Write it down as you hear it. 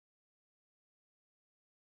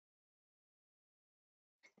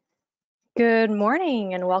Good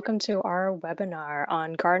morning and welcome to our webinar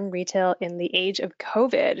on garden retail in the age of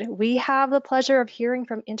COVID. We have the pleasure of hearing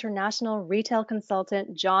from international retail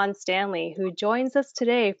consultant John Stanley, who joins us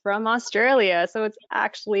today from Australia. So it's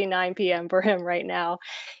actually 9 p.m. for him right now.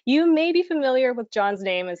 You may be familiar with John's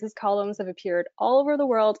name as his columns have appeared all over the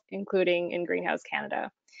world, including in Greenhouse Canada.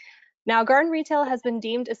 Now, garden retail has been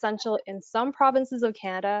deemed essential in some provinces of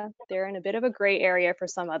Canada. They're in a bit of a gray area for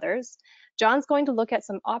some others. John's going to look at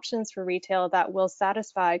some options for retail that will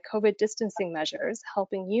satisfy COVID distancing measures,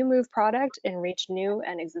 helping you move product and reach new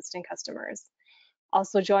and existing customers.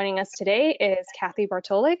 Also joining us today is Kathy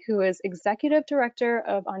Bartolic, who is Executive Director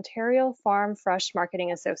of Ontario Farm Fresh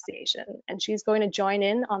Marketing Association, and she's going to join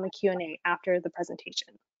in on the Q&A after the presentation.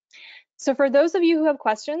 So for those of you who have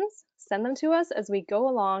questions, send them to us as we go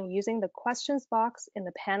along using the questions box in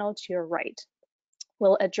the panel to your right.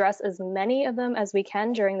 We'll address as many of them as we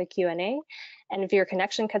can during the Q&A. And if your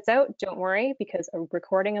connection cuts out, don't worry, because a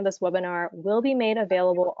recording of this webinar will be made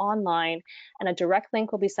available online and a direct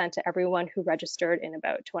link will be sent to everyone who registered in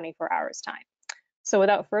about 24 hours time. So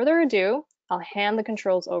without further ado, I'll hand the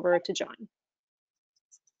controls over to John.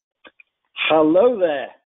 Hello there.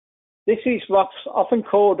 This is what's often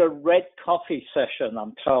called a red coffee session,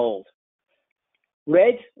 I'm told.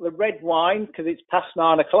 Red, the red wine, because it's past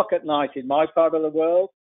 9 o'clock at night in my part of the world.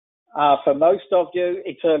 For most of you,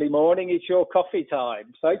 it's early morning, it's your coffee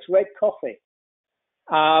time. So it's red coffee.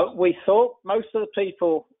 We thought most of the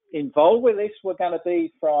people involved with this were going to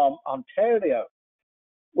be from Ontario.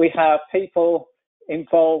 We have people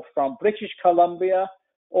involved from British Columbia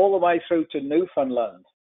all the way through to Newfoundland.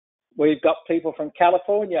 We've got people from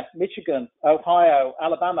California, Michigan, Ohio,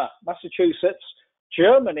 Alabama, Massachusetts,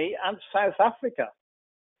 Germany, and South Africa.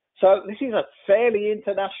 So this is a fairly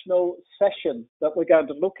international session that we're going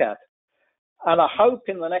to look at. And I hope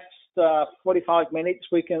in the next 45 minutes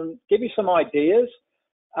we can give you some ideas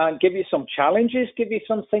and give you some challenges, give you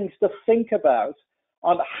some things to think about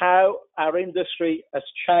on how our industry has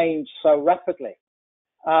changed so rapidly.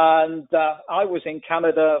 And I was in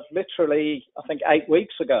Canada literally, I think, 8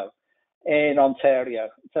 weeks ago in Ontario.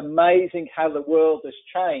 It's amazing how the world has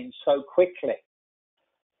changed so quickly.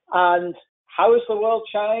 And how has the world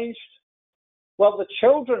changed? Well, the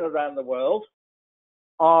children around the world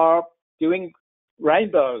are doing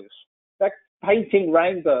rainbows. They're painting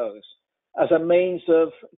rainbows as a means of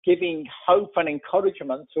giving hope and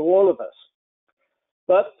encouragement to all of us.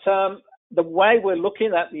 But the way we're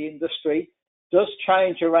looking at the industry does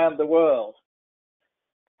change around the world.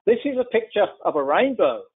 This is a picture of a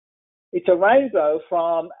rainbow. It's a rainbow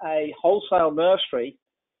from a wholesale nursery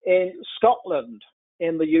in Scotland,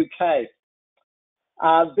 in the UK.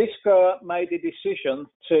 This grower made a decision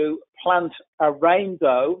to plant a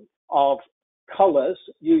rainbow of colours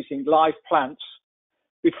using live plants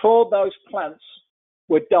before those plants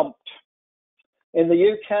were dumped. In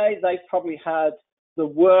the UK, they probably had the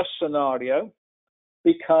worst scenario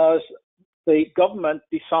because the government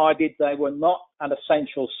decided they were not an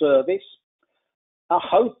essential service. I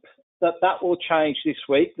hope that will change this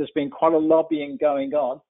week. There's been quite a lobbying going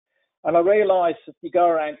on. And I realise that you go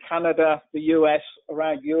around Canada, the US,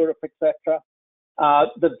 around Europe, etc.,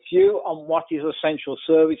 the view on what is essential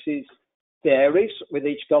services varies with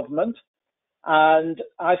each government. And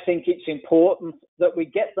I think it's important that we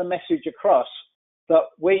get the message across that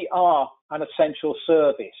we are an essential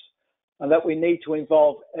service and that we need to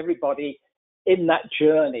involve everybody in that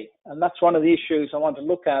journey. And that's one of the issues I want to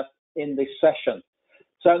look at in this session.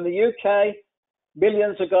 So in the UK,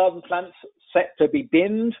 millions of garden plants set to be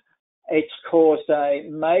binned. It's caused a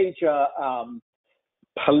major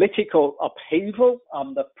political upheaval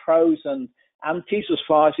on the pros and antis as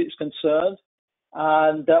far as it's concerned.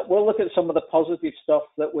 And we'll look at some of the positive stuff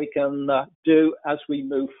that we can do as we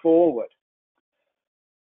move forward.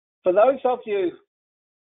 For those of you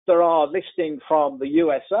that are listening from the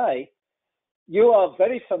USA, you are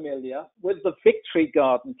very familiar with the Victory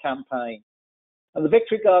Garden campaign. And the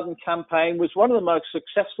Victory Garden campaign was one of the most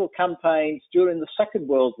successful campaigns during the Second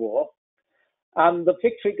World War. And the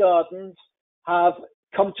Victory Gardens have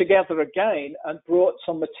come together again and brought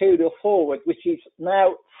some material forward, which is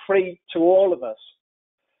now free to all of us.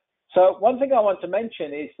 So one thing I want to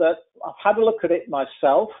mention is that I've had a look at it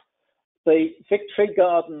myself. The Victory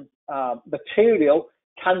Garden material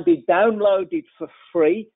can be downloaded for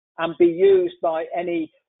free and be used by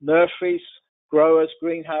any nurseries, growers,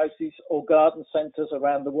 greenhouses, or garden centres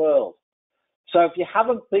around the world. So if you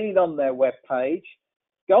haven't been on their webpage,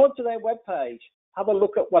 go onto their webpage, have a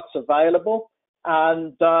look at what's available,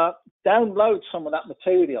 and download some of that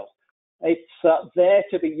material. It's there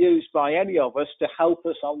to be used by any of us to help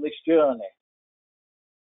us on this journey.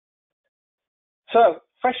 So,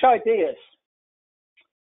 fresh ideas.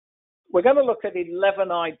 We're going to look at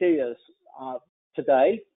 11 ideas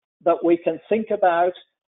today that we can think about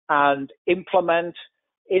and implement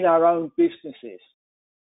in our own businesses.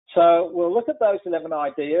 So we'll look at those 11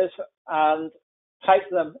 ideas and take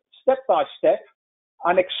them step by step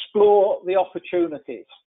and explore the opportunities.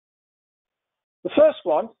 The first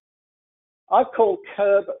one I call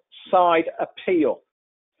curbside appeal.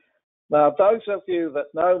 Now, those of you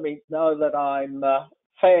that know me know that I'm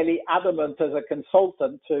fairly adamant as a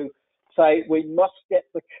consultant to say we must get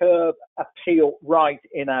the curb appeal right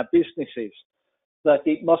in our businesses, that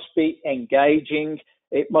it must be engaging,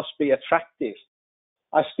 it must be attractive.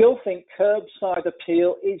 I still think curbside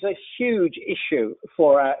appeal is a huge issue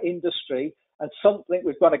for our industry and something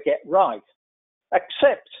we've got to get right.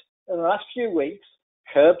 Except in the last few weeks,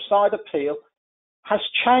 curbside appeal has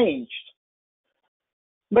changed.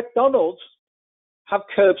 McDonald's have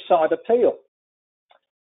curbside appeal.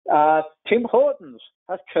 Tim Hortons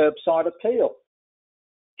have curbside appeal.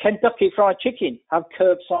 Kentucky Fried Chicken have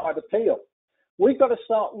curbside appeal. We've got to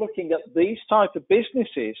start looking at these type of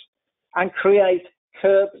businesses and create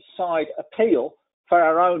curbside appeal for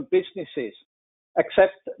our own businesses.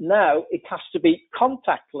 Except now it has to be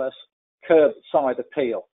contactless curbside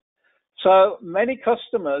appeal. So many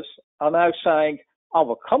customers are now saying, I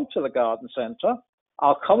will come to the garden centre,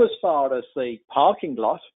 I'll come as far as the parking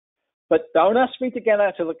lot, but don't ask me to get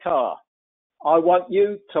out of the car. I want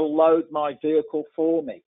you to load my vehicle for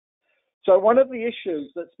me. So one of the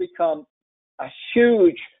issues that's become a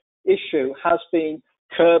huge issue has been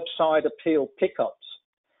curbside appeal pickups.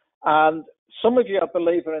 And some of you, I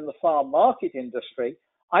believe, are in the farm market industry.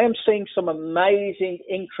 I am seeing some amazing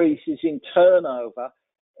increases in turnover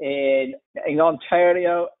in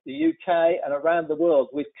Ontario, the UK, and around the world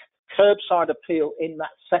with curbside appeal in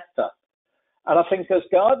that sector. And I think as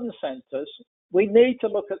garden centres, we need to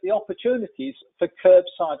look at the opportunities for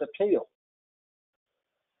curbside appeal.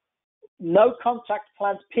 No contact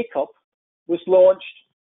plant pickup was launched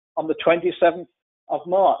on the 27th of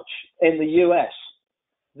March in the US.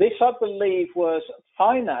 This, I believe, was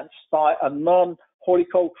financed by a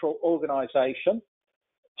non-horticultural organisation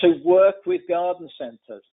to work with garden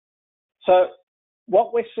centres. So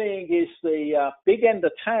what we're seeing is the big end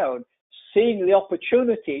of town seeing the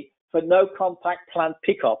opportunity for no contact plant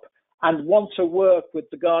pickup and want to work with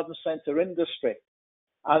the garden centre industry.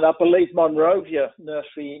 And I believe Monrovia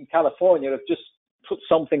Nursery in California have just put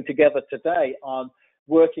something together today on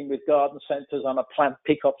working with garden centres on a plant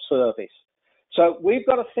pickup service. So we've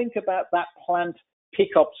got to think about that plant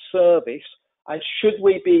pickup service, and should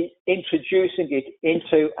we be introducing it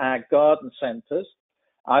into our garden centres?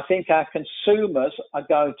 I think our consumers are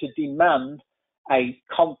going to demand a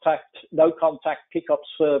no contact pickup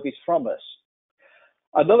service from us.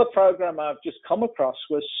 Another program I've just come across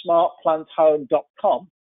was smartplanthome.com,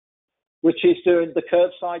 which is doing the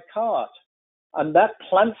curbside cart. And that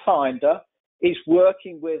plant finder is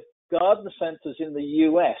working with garden centres in the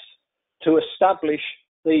US to establish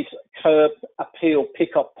these curb appeal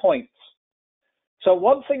pickup points. So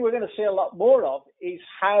one thing we're going to see a lot more of is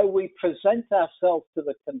how we present ourselves to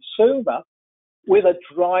the consumer with a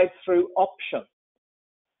drive-through option.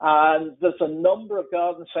 And there's a number of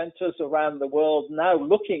garden centres around the world now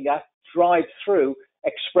looking at drive-through,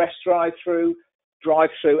 express drive-through,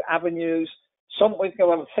 drive-through avenues. Something we're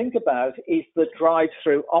going to think about is the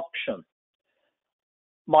drive-through option.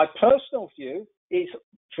 My personal view is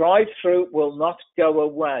drive-through will not go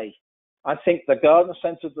away. I think the garden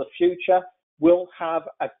centre of the future will have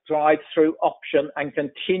a drive-through option and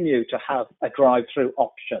continue to have a drive-through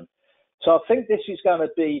option. So I think this is going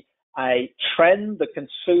to be a trend the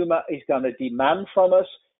consumer is going to demand from us,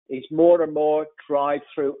 is more and more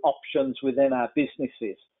drive-through options within our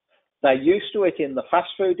businesses. They're used to it in the fast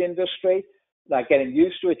food industry. They're getting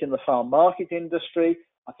used to it in the farm market industry.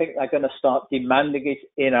 I think they're going to start demanding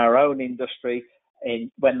it in our own industry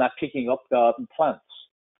when they're picking up garden plants.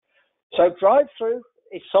 So drive-through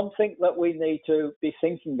is something that we need to be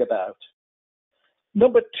thinking about.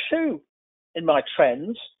 Number two in my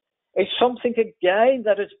trends is something again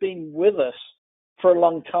that has been with us for a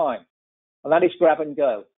long time, and that is grab and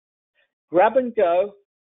go. Grab and go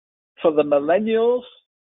for the millennials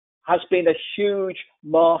has been a huge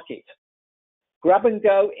market. Grab and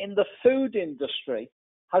go in the food industry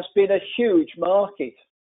has been a huge market.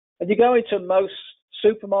 And you go into most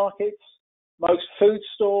supermarkets, most food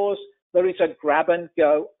stores, there is a grab and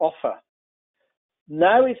go offer.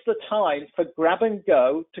 Now is the time for grab and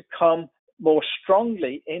go to come more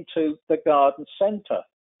strongly into the garden centre.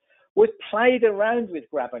 We've played around with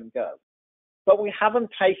grab and go, but we haven't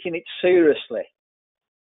taken it seriously.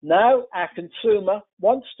 Now our consumer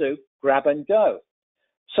wants to grab and go.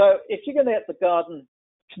 So if you're going to get the garden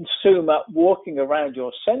consumer walking around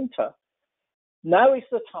your centre, now is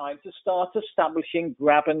the time to start establishing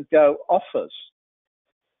grab and go offers.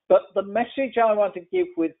 But the message I want to give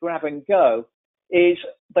with grab and go is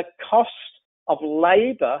the cost of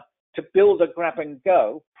labour to build a grab and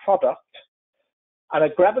go product. And a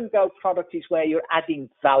grab and go product is where you're adding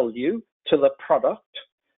value to the product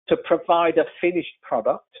to provide a finished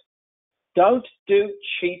product. Don't do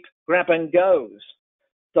cheap grab and goes.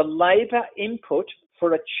 The labour input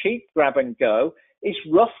for a cheap grab and go is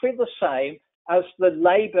roughly the same as the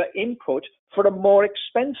labour input for a more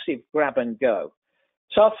expensive grab and go.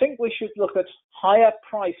 So I think we should look at higher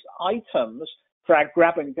priced items for our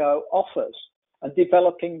grab and go offers and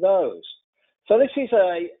developing those. So this is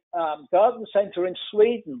a garden centre in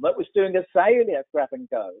Sweden that was doing azalea grab and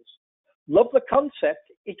goes. Love the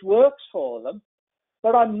concept, it works for them,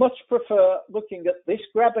 but I much prefer looking at this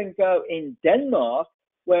grab and go in Denmark,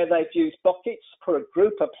 where they've used buckets, put a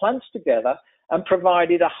group of plants together and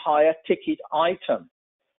provided a higher ticket item.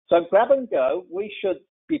 So grab and go, we should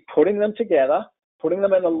be putting them together, putting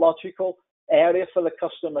them in a logical area for the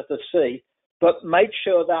customer to see, but make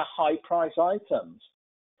sure they're high price items.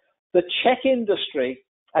 The Czech industry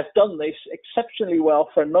has done this exceptionally well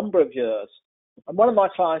for a number of years. And one of my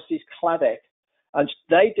clients is Kladek, and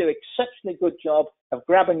they do exceptionally good job of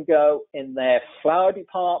grab and go in their flower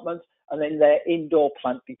department and in their indoor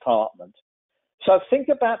plant department. So think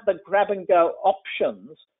about the grab and go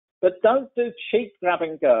options, but don't do cheap grab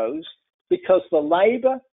and goes because the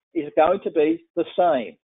labour is going to be the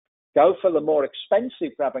same. Go for the more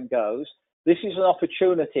expensive grab and goes. This is an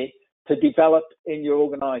opportunity to develop in your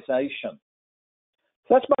organisation.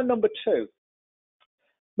 So that's my number 2.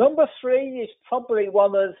 Number 3 is probably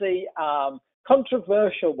one of the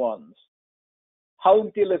controversial ones,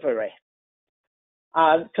 home delivery.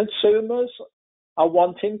 And consumers are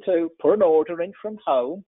wanting to put an order in from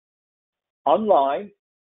home, online,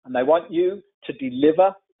 and they want you to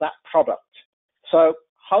deliver that product. So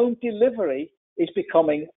home delivery is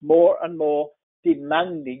becoming more and more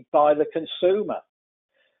demanded by the consumer.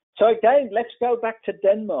 So again, let's go back to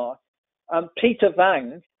Denmark. Peter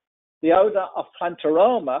Wang, the owner of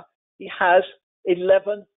Plantorama, he has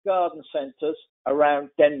 11 garden centres around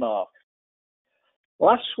Denmark.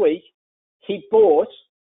 Last week, he bought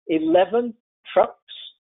 11 trucks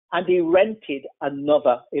and he rented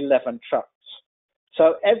another 11 trucks.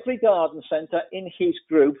 So every garden centre in his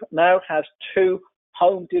group now has 2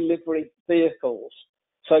 home delivery vehicles.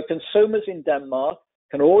 So consumers in Denmark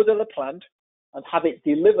can order the plant and have it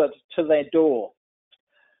delivered to their door.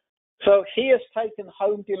 So he has taken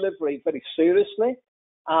home delivery very seriously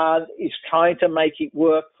and is trying to make it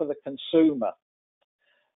work for the consumer.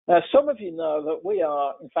 Now, some of you know that we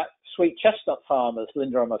are, in fact, sweet chestnut farmers,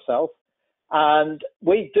 Linda and myself, and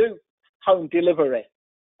we do home delivery.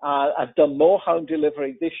 I've done more home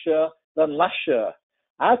delivery this year than last year.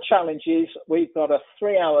 Our challenge is we've got a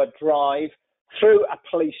 3-hour drive through a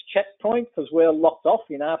police checkpoint because we're locked off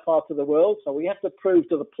in our part of the world. So we have to prove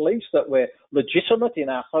to the police that we're legitimate in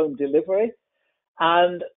our home delivery.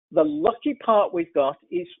 And the lucky part we've got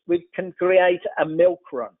is we can create a milk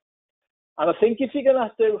run. And I think if you're going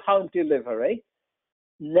to do home delivery,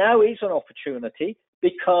 now is an opportunity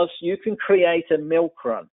because you can create a milk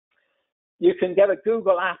run. You can get a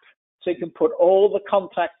Google app so you can put all the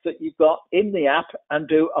contacts that you've got in the app and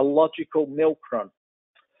do a logical milk run.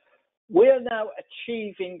 We're now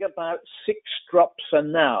achieving about 6 drops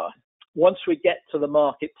an hour once we get to the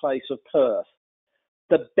marketplace of Perth.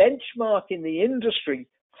 The benchmark in the industry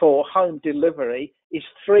for home delivery is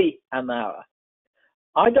 3 an hour.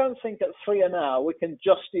 I don't think at 3 an hour we can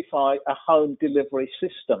justify a home delivery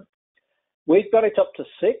system. We've got it up to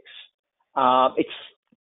 6.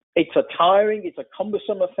 It's a tiring, it's a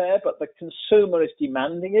cumbersome affair, but the consumer is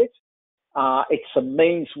demanding it. It's a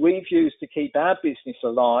means we've used to keep our business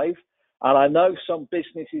alive. And I know some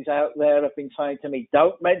businesses out there have been saying to me,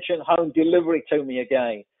 don't mention home delivery to me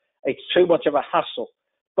again. It's too much of a hassle.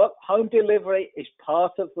 But home delivery is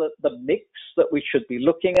part of the mix that we should be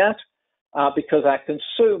looking at because our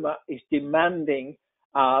consumer is demanding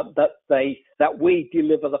that we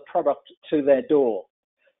deliver the product to their door.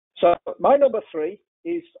 So my number 3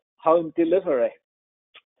 is home delivery.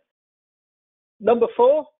 Number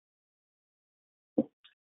 4,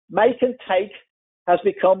 make and take has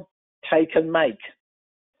become take and make.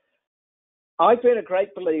 I've been a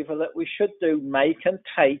great believer that we should do make and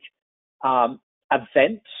take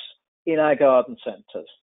events in our garden centres.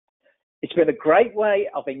 It's been a great way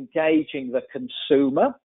of engaging the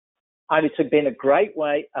consumer, and it's been a great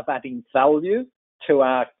way of adding value to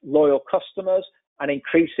our loyal customers and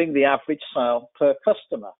increasing the average sale per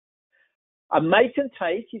customer. A make and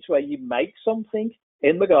take is where you make something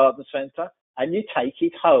in the garden centre and you take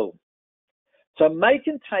it home. So make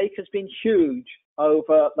and take has been huge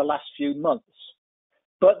over the last few months.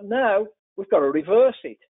 But now we've got to reverse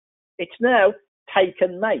it. It's now take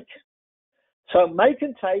and make. So make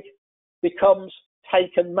and take becomes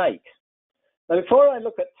take and make. Now, before I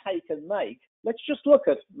look at take and make, let's just look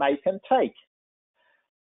at make and take.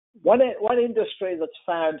 One industry that's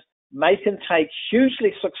found make and take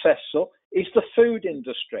hugely successful is the food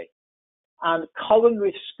industry. And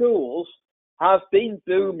culinary schools have been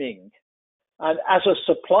booming. And as a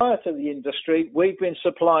supplier to the industry, we've been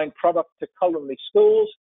supplying product to culinary schools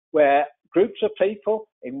where groups of people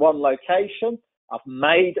in one location have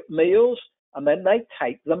made meals and then they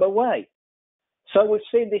take them away. So we've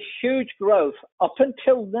seen this huge growth up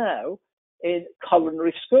until now in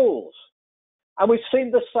culinary schools. And we've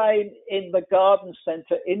seen the same in the garden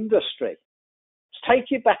centre industry. Let's take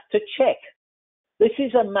you back to Czech. This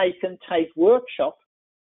is a make and take workshop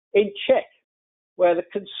in Czech where the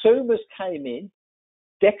consumers came in,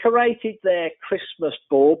 decorated their Christmas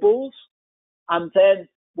baubles, and then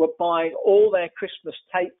were buying all their Christmas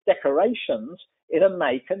decorations in a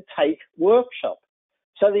make and take workshop.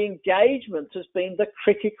 So the engagement has been the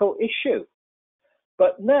critical issue.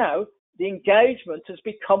 But now the engagement has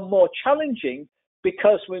become more challenging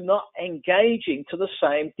because we're not engaging to the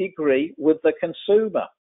same degree with the consumer.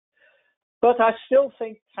 But I still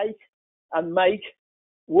think take and make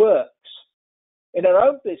works. In our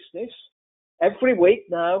own business, every week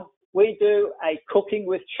now, we do a cooking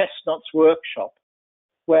with chestnuts workshop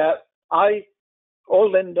where I or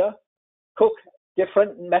Linda cook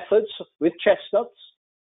different methods with chestnuts.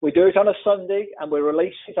 We do it on a Sunday and we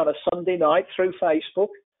release it on a Sunday night through Facebook.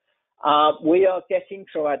 We are getting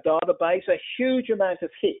through our database a huge amount of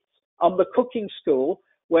hits on the cooking school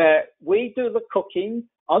where we do the cooking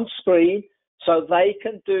on screen so they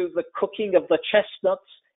can do the cooking of the chestnuts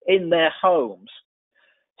in their homes.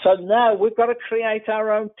 So now we've got to create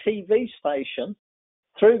our own TV station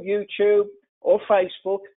through YouTube or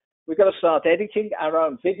Facebook. We've got to start editing our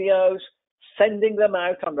own videos, sending them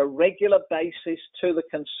out on a regular basis to the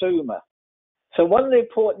consumer. So one of the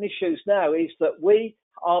important issues now is that we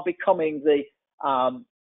are becoming the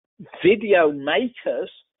video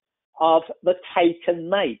makers of the take and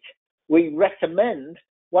make. We recommend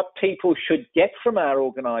what people should get from our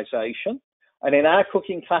organisation. And in our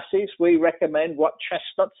cooking classes, we recommend what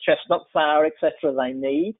chestnuts, chestnut flour, etc. they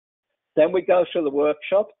need. Then we go through the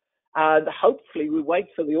workshop and hopefully we wait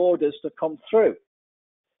for the orders to come through.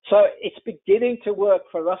 So it's beginning to work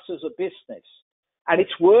for us as a business, and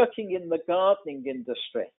it's working in the gardening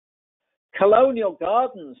industry. Colonial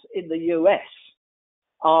Gardens in the US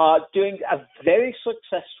are doing a very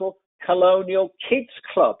successful colonial kids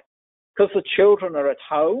club because the children are at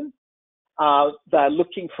home. They're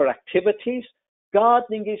looking for activities.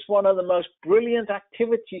 Gardening is one of the most brilliant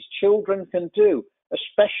activities children can do,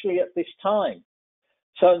 especially at this time.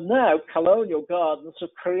 So now Colonial Gardens have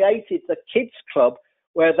created the kids club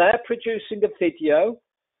where they're producing a video,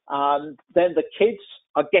 and then the kids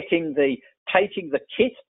are taking the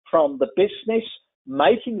kit from the business,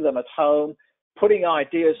 making them at home, putting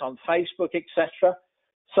ideas on Facebook, etc.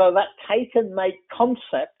 So that take and make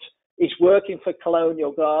concept is working for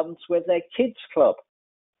Colonial Gardens with their kids club.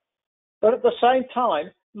 But at the same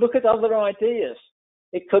time, look at other ideas.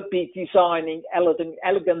 It could be designing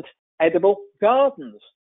elegant edible gardens.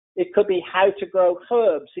 It could be how to grow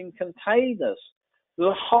herbs in containers.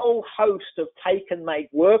 There's a whole host of take and make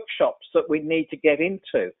workshops that we need to get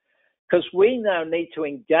into because we now need to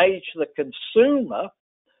engage the consumer,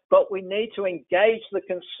 but we need to engage the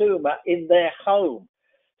consumer in their home.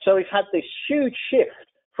 So we've had this huge shift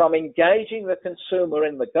from engaging the consumer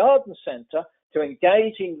in the garden centre to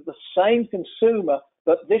engaging the same consumer,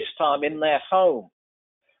 but this time in their home.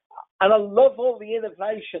 And I love all the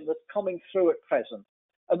innovation that's coming through at present.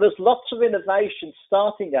 And there's lots of innovation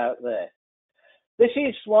starting out there. This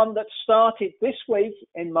is one that started this week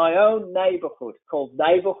in my own neighbourhood called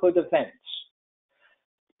Neighbourhood Events.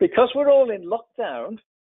 Because we're all in lockdown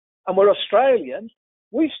and we're Australian,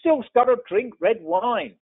 we've still got to drink red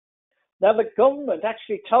wine. Now, the government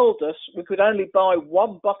actually told us we could only buy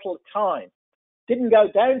one bottle at a time. Didn't go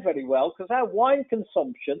down very well because our wine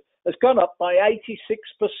consumption has gone up by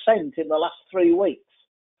 86% in the last 3 weeks.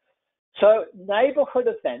 So Neighbourhood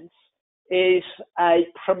Events is a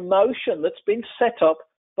promotion that's been set up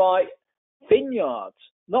by vineyards.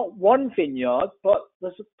 Not one vineyard, but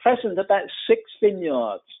there's at present about 6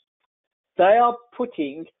 vineyards. They are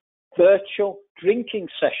putting virtual drinking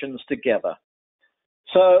sessions together.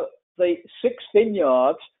 So the 6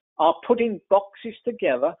 vineyards are putting boxes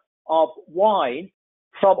together of wine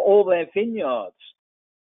from all their vineyards.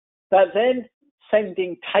 They're then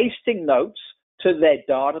sending tasting notes to their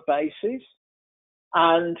databases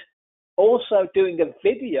and also doing a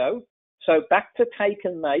video. So back to take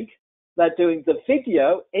and make, they're doing the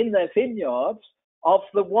video in their vineyards of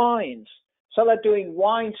the wines. So they're doing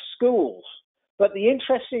wine schools. But the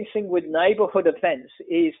interesting thing with neighborhood events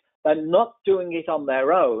is they're not doing it on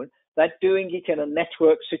their own. They're doing it in a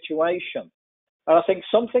network situation. And I think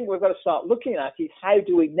something we've got to start looking at is how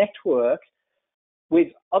do we network with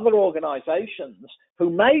other organizations who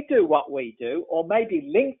may do what we do or may be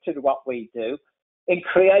linked to what we do in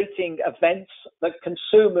creating events that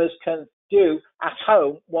consumers can do at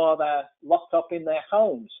home while they're locked up in their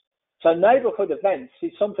homes. So neighborhood events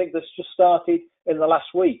is something that's just started in the last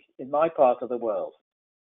week in my part of the world.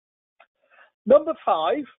 Number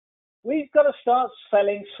 5, we've got to start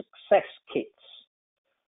selling success kits.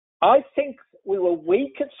 I think we were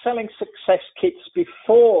weak at selling success kits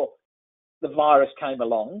before the virus came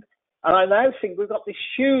along, and I now think we've got this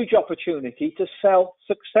huge opportunity to sell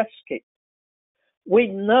success kits. We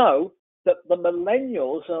know that the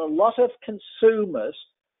millennials and a lot of consumers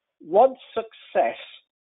want success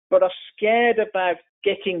but are scared about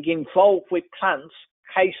getting involved with plants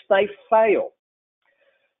in case they fail.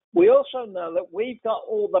 We also know that we've got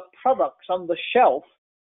all the products on the shelf,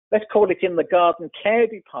 let's call it in the garden care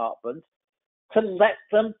department, to let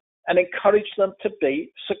them and encourage them to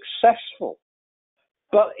be successful.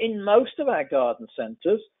 But in most of our garden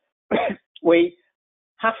centres, we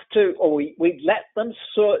have to, or we let them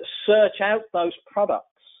search out those products.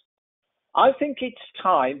 I think it's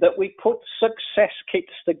time that we put success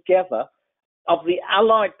kits together of the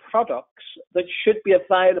allied products that should be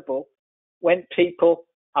available when people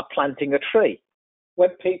are planting a tree,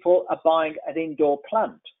 when people are buying an indoor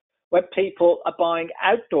plant, when people are buying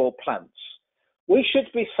outdoor plants. We should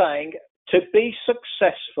be saying, to be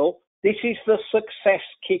successful, this is the success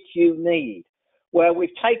kit you need, where we've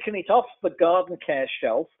taken it off the garden care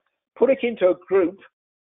shelf, put it into a group,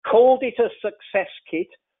 called it a success kit,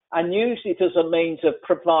 and used it as a means of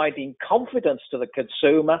providing confidence to the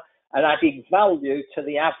consumer and adding value to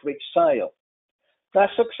the average sale. Now,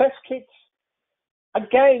 success kits,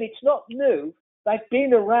 again, it's not new. They've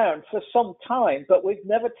been around for some time, but we've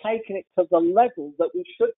never taken it to the level that we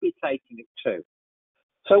should be taking it to.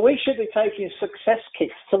 So we should be taking success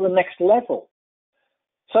kits to the next level.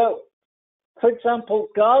 So, for example,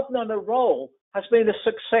 Garden on a Roll has been a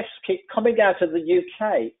success kit coming out of the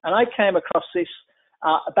UK, and I came across this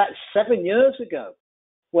about 7 years ago,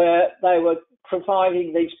 where they were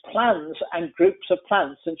providing these plans and groups of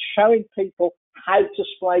plants and showing people how to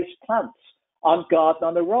splice plants on Garden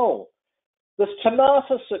on a Roll. There's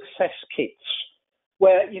tomato success kits,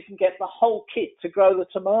 where you can get the whole kit to grow the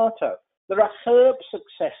tomato. There are herb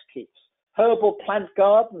success kits, herbal plant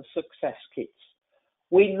garden success kits.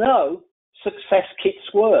 We know success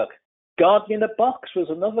kits work. Garden in a box was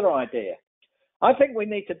another idea. I think we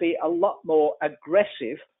need to be a lot more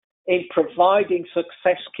aggressive in providing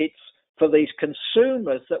success kits for these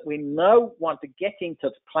consumers that we know want to get into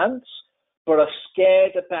plants but are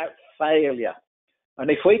scared about failure. And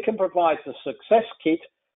if we can provide the success kit,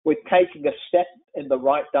 we're taking a step in the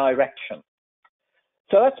right direction.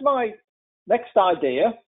 So that's my next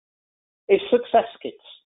idea, is success kits.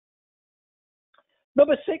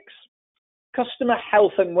 Number 6, customer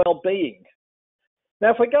health and well-being.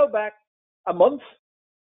 Now, if we go back a month,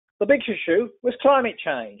 the big issue was climate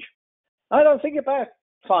change. I don't think about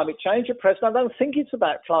climate change at present. I don't think it's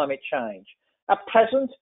about climate change. At present,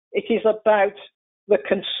 it is about the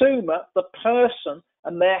consumer, the person,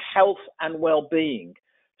 and their health and well-being.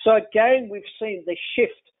 So again, we've seen the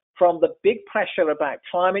shift from the big pressure about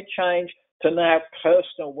climate change to now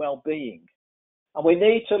personal well-being. And we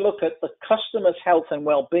need to look at the customer's health and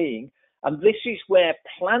well-being, and this is where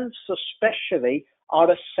plants especially are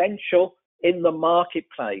essential in the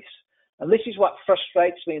marketplace. And this is what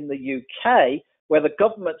frustrates me in the UK, where the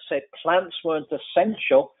government said plants weren't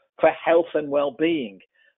essential for health and well-being.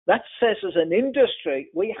 That says as an industry,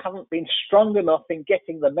 we haven't been strong enough in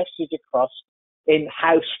getting the message across in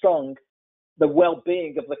how strong the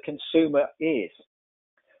well-being of the consumer is.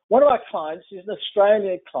 One of our clients is an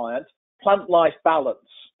Australian client, Plant Life Balance.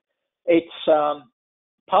 It's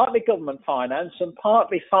partly government finance and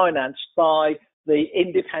partly financed by the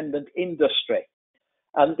independent industry.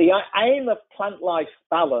 And the aim of Plant Life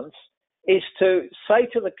Balance is to say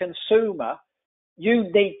to the consumer, you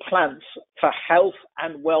need plants for health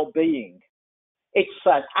and well-being. It's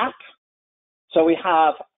an app. So we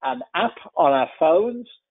have an app on our phones.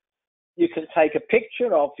 You can take a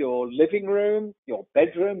picture of your living room, your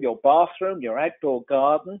bedroom, your bathroom, your outdoor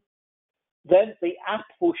garden. Then the app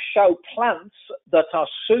will show plants that are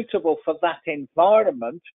suitable for that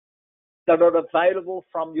environment that are available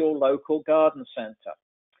from your local garden centre.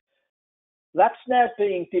 That's now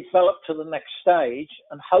being developed to the next stage,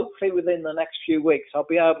 and hopefully within the next few weeks, I'll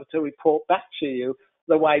be able to report back to you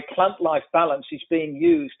the way plant-life balance is being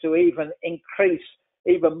used to even increase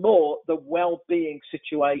even more the well-being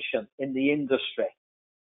situation in the industry.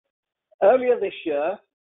 Earlier this year,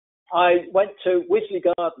 I went to Wisley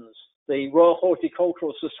Gardens, the Royal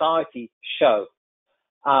Horticultural Society show,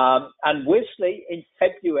 and Wisley in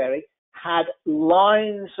February had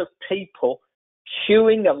lines of people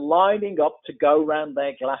queuing and lining up to go round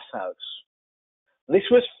their glasshouse. This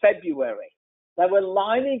was February. They were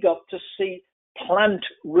lining up to see plant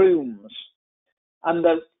rooms. And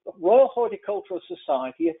the Royal Horticultural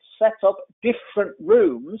Society had set up different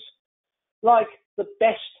rooms, like the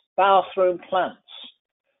best bathroom plants.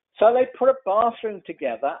 So they put a bathroom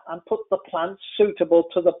together and put the plants suitable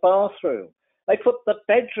to the bathroom. They put the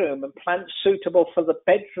bedroom and plants suitable for the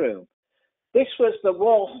bedroom. This was the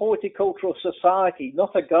Royal Horticultural Society,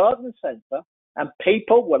 not a garden centre, and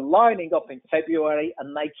people were lining up in February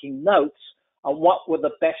and making notes on what were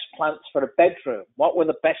the best plants for a bedroom, what were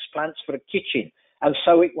the best plants for a kitchen, and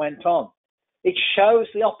so it went on. It shows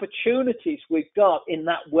the opportunities we've got in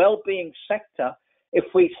that well-being sector if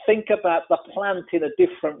we think about the plant in a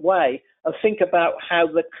different way and think about how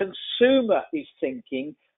the consumer is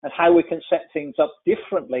thinking and how we can set things up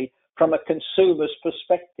differently from a consumer's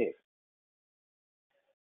perspective.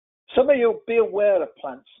 Some of you will be aware of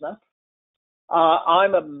PlantSnap.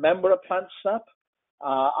 I'm a member of PlantSnap.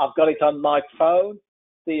 I've got it on my phone.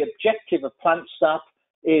 The objective of PlantSnap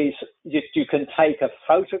is you can take a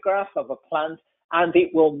photograph of a plant and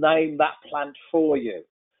it will name that plant for you.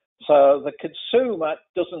 So the consumer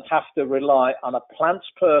doesn't have to rely on a plants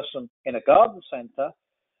person in a garden centre.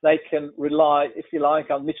 They can rely, if you like,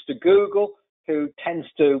 on Mr. Google, who tends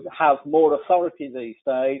to have more authority these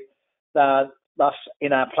days than us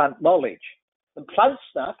in our plant knowledge. And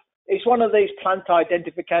PlantSnap is one of these plant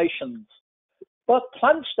identifications. But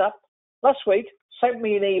PlantSnap last week sent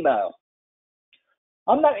me an email.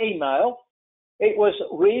 On that email, it was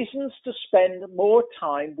reasons to spend more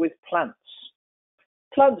time with plants.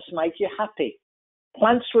 Plants make you happy.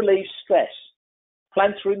 Plants relieve stress.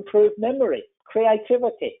 Plants improve memory,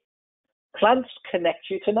 creativity. Plants connect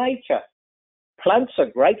you to nature. Plants are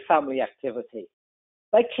great family activity.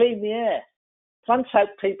 They clean the air. Plants help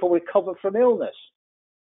people recover from illness.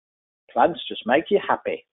 Plants just make you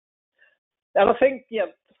happy. And I think,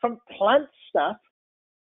 from PlantSnap,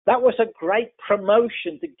 that was a great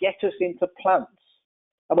promotion to get us into plants.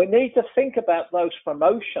 And we need to think about those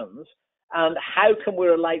promotions and how can we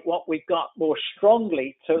relate what we've got more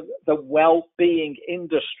strongly to the well-being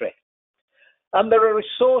industry. And there are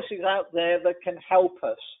resources out there that can help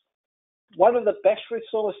us. One of the best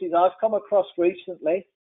resources I've come across recently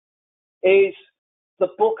is the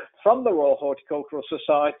book from the Royal Horticultural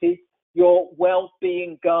Society, Your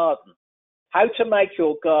Well-Being Garden. How to make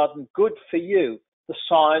your garden good for you, the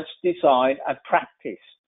science, design and practice.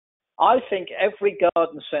 I think every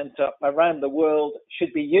garden centre around the world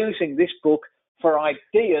should be using this book for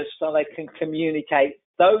ideas so they can communicate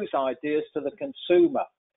those ideas to the consumer.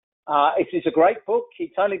 It is a great book.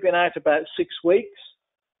 It's only been out about 6 weeks.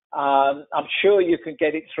 I'm sure you can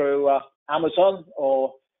get it through Amazon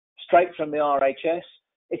or straight from the RHS.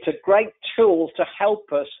 It's a great tool to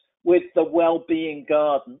help us with the well-being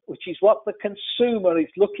garden, which is what the consumer is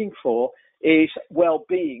looking for, is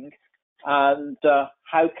well-being and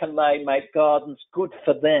how can they make gardens good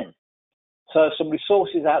for them. So some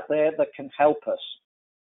resources out there that can help us.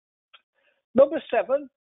 Number 7,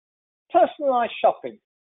 personalised shopping.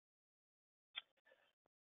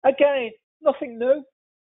 Again, nothing new.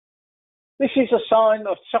 This is a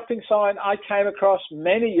shopping sign I came across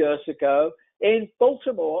many years ago in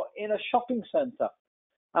Baltimore in a shopping centre.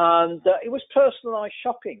 And it was personalised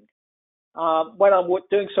shopping. When I'm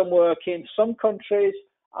doing some work in some countries,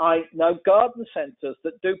 I know garden centres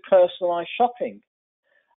that do personalised shopping.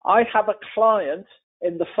 I have a client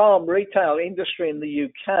in the farm retail industry in the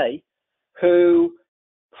UK who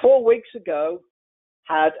 4 weeks ago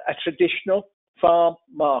had a traditional farm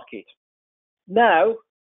market. Now,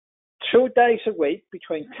 2 days a week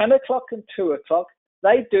between 10 o'clock and 2 o'clock,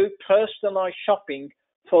 they do personalised shopping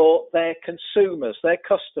for their consumers, their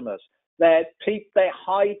customers, their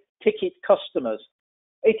high ticket customers.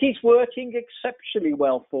 It is working exceptionally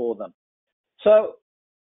well for them. So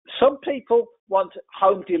some people want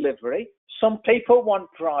home delivery, some people want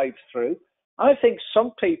drive-through, I think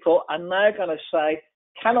some people are now going to say,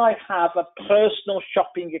 can I have a personal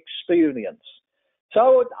shopping experience?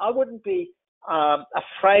 So I wouldn't be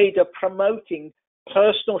afraid of promoting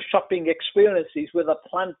personal shopping experiences with a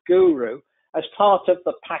plant guru as part of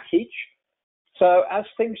the package. So as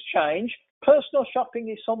things change, personal shopping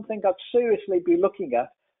is something I'd seriously be looking at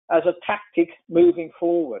as a tactic moving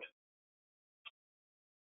forward.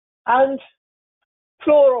 And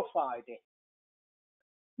Floral Friday.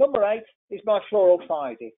 Number 8 is my Floral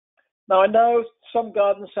Friday. Now, I know some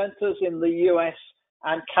garden centres in the US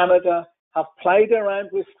and Canada have played around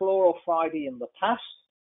with Floral Friday in the past.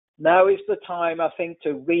 Now is the time, I think,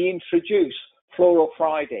 to reintroduce Floral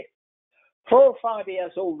Friday. Floral Friday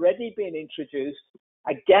has already been introduced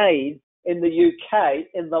again in the UK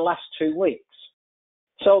in the last 2 weeks.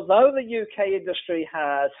 So though the UK industry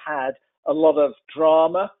has had a lot of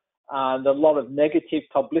drama and a lot of negative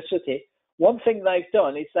publicity, one thing they've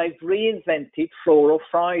done is they've reinvented Floral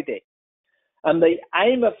Friday. And the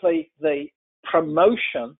aim of the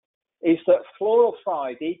promotion is that Floral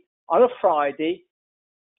Friday, on a Friday,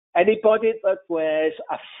 anybody that wears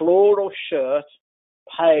a floral shirt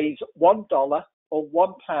pays $1 or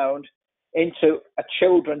 £1 into a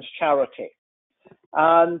children's charity.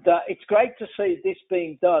 And it's great to see this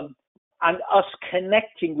being done and us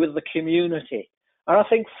connecting with the community. And I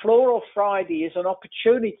think Floral Friday is an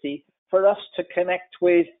opportunity for us to connect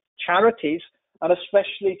with charities and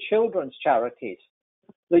especially children's charities.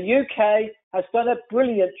 The UK has done a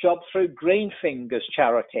brilliant job through Green Fingers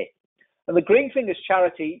charity. And the Green Fingers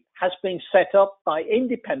charity has been set up by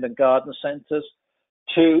independent garden centres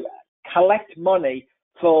to collect money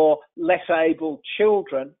for less able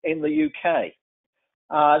children in the UK.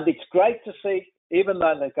 And it's great to see, even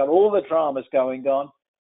though they've got all the dramas going on,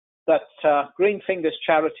 that Green Fingers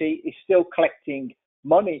charity is still collecting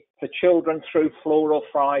money for children through Floral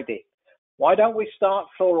Friday. Why don't we start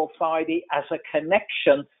Floral Friday as a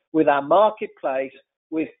connection with our marketplace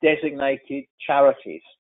with designated charities?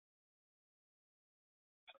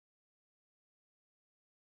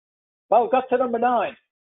 Well, we've got to number 9.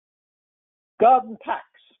 Garden packs,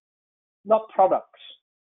 not products.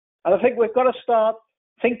 And I think we've got to start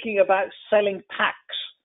thinking about selling packs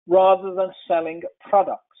rather than selling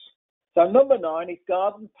products. So number 9 is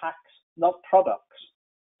garden packs, not products.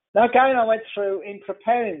 Now again, in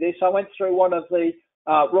preparing this, I went through one of the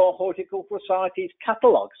Royal Horticultural Society's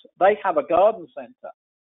catalogues. They have a garden centre.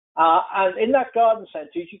 And in that garden centre,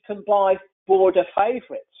 you can buy border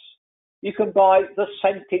favourites. You can buy the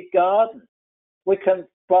scented garden. We can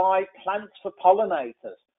buy plants for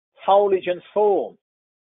pollinators, foliage and form.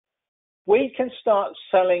 We can start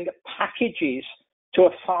selling packages to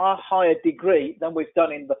a far higher degree than we've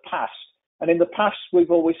done in the past. And in the past,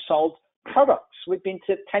 we've always sold products. We've been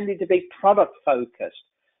tending to be product focused.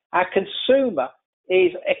 Our consumer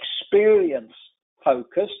is experience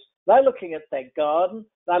focused. They're looking at their garden,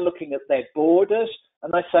 they're looking at their borders,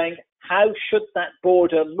 and they're saying, how should that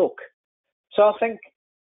border look? So I think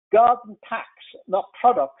garden packs, not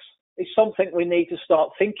products, is something we need to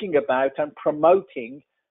start thinking about and promoting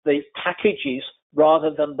the packages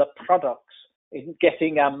rather than the products in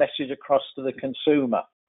getting our message across to the consumer.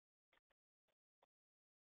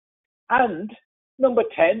 And number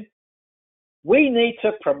 10, we need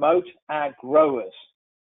to promote our growers.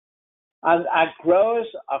 And our growers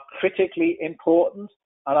are critically important,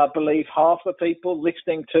 and I believe half the people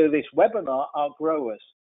listening to this webinar are growers.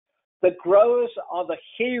 The growers are the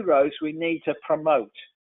heroes we need to promote.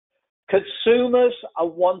 Consumers are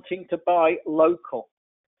wanting to buy local.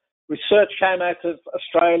 Research came out of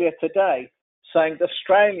Australia today saying that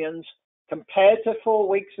Australians, compared to 4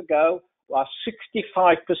 weeks ago, are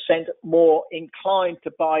 65% more inclined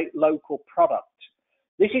to buy local product.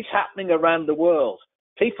 This is happening around the world.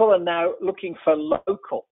 People are now looking for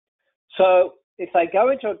local. So if they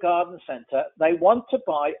go into a garden centre, they want to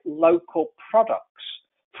buy local products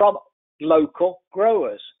from local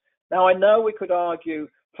growers. Now, I know we could argue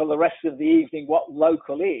for the rest of the evening what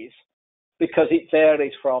local is, because it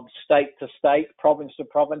varies from state to state, province to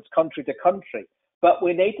province, country to country. But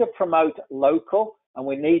we need to promote local and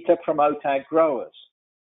we need to promote our growers.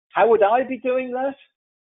 How would I be doing that?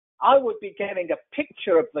 I would be getting a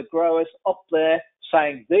picture of the growers up there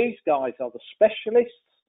saying, these guys are the specialists.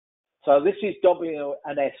 So this is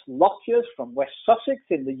W&S Lockyers from West Sussex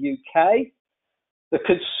in the UK. The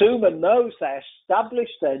consumer knows they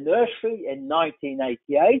established their nursery in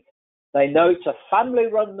 1988. They know it's a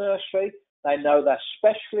family-run nursery. They know they're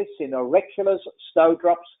specialists in auriculas,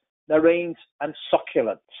 snowdrops, nerines, and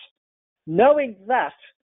succulents. Knowing that,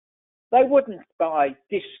 they wouldn't buy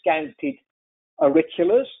discounted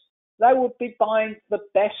auriculas. They would be buying the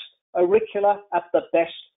best auricula at the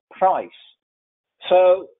best price.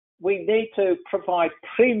 So we need to provide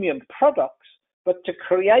premium products, but to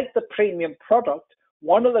create the premium product,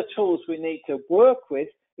 one of the tools we need to work with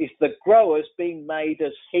is the growers being made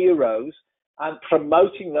as heroes and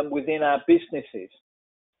promoting them within our businesses.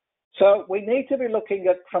 So we need to be looking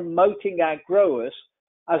at promoting our growers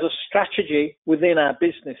as a strategy within our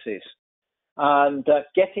businesses and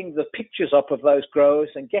getting the pictures up of those growers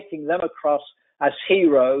and getting them across as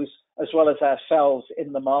heroes as well as ourselves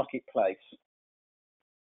in the marketplace.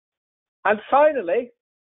 And finally,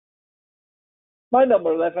 my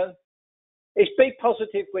number 11 is be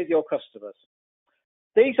positive with your customers.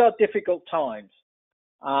 These are difficult times.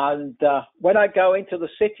 And when I go into the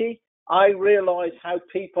city, I realize how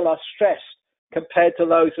people are stressed compared to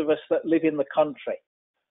those of us that live in the country.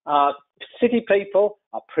 City people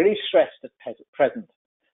are pretty stressed at present.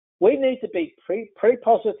 We need to be pretty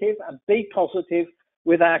positive and be positive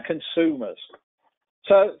with our consumers.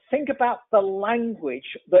 So think about the language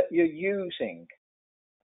that you're using.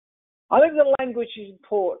 I think the language is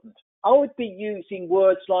important. I would be using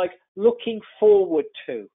words like looking forward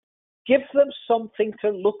to. Give them something to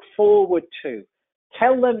look forward to.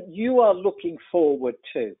 Tell them you are looking forward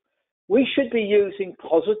to. We should be using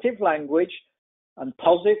positive language, and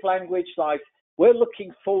positive language like we're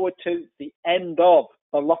looking forward to the end of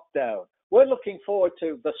the lockdown. We're looking forward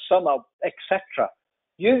to the summer, etc.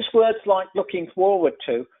 Use words like looking forward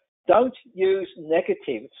to. Don't use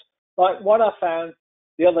negatives like what I found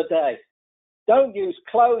the other day. Don't use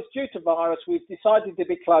closed due to virus. We've decided to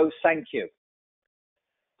be closed. Thank you.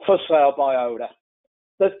 For sale by order.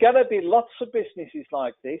 There's going to be lots of businesses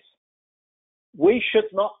like this. We should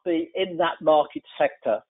not be in that market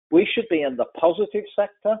sector. We should be in the positive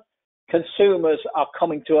sector. Consumers are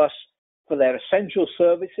coming to us for their essential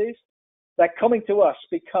services. They're coming to us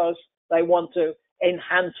because they want to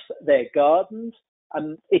enhance their gardens,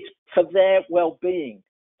 and it's for their well-being.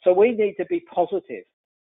 So we need to be positive.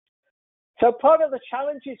 So part of the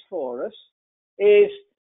challenges for us is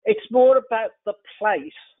it's more about the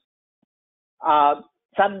place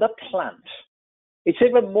than the plant. It's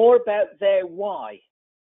even more about their why,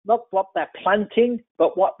 not what they're planting,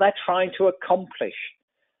 but what they're trying to accomplish.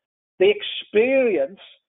 The experience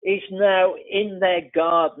is now in their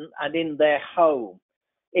garden and in their home.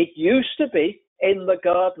 It used to be in the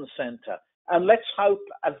garden centre, and let's hope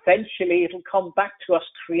eventually it'll come back to us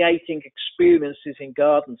creating experiences in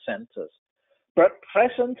garden centres. But at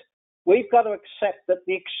present, we've got to accept that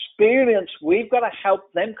the experience we've got to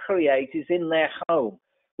help them create is in their home,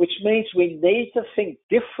 which means we need to think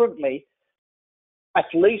differently, at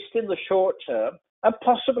least in the short term, and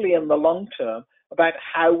possibly in the long term, about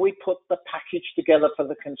how we put the package together for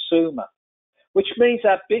the consumer, which means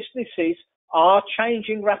our businesses are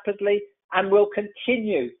changing rapidly and will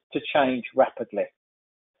continue to change rapidly.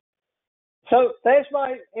 So there's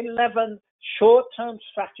my 11 short-term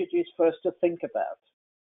strategies for us to think about.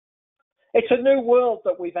 It's a new world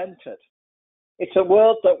that we've entered. It's a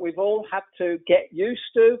world that we've all had to get used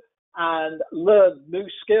to and learn new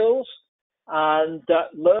skills and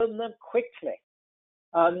learn them quickly.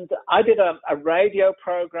 And I did a radio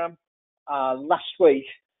program last week,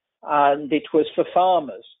 and it was for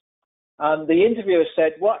farmers. And the interviewer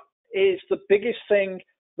said, what is the biggest thing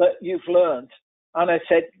that you've learned? And I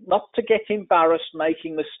said, not to get embarrassed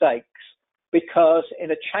making mistakes, because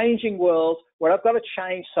in a changing world where I've got to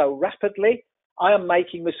change so rapidly, I am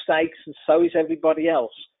making mistakes, and so is everybody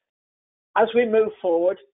else. As we move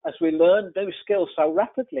forward, as we learn new skills so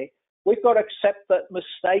rapidly, we've got to accept that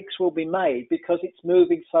mistakes will be made because it's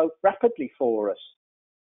moving so rapidly for us.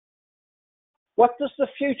 What does the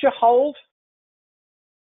future hold?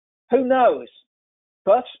 Who knows?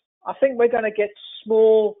 But I think we're going to get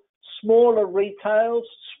smaller retails,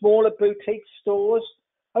 smaller boutique stores.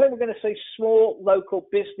 I think we're going to see small local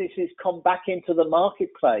businesses come back into the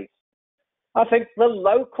marketplace. I think the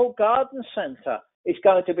local garden centre is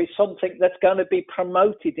going to be something that's going to be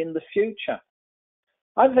promoted in the future.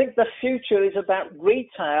 I think the future is about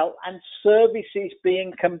retail and services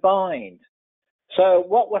being combined. So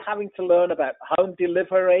what we're having to learn about home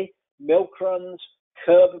delivery, milk runs,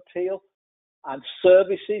 curb appeal, and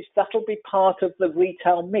services, that'll be part of the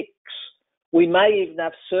retail mix. We may even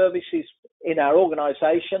have services in our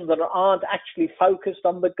organisation that aren't actually focused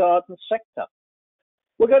on the garden sector.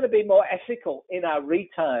 We're going to be more ethical in our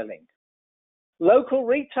retailing. Local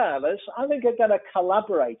retailers, I think, are going to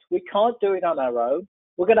collaborate. We can't do it on our own.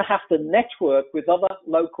 We're going to have to network with other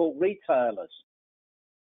local retailers.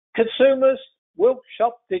 Consumers will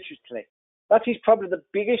shop digitally. That is probably the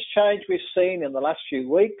biggest change we've seen in the last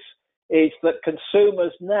few weeks, is that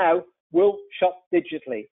consumers now will shop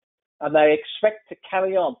digitally. and they expect to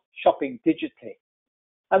carry on shopping digitally.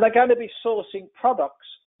 And they're going to be sourcing products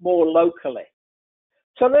more locally.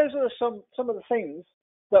 So those are some of the things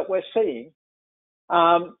that we're seeing.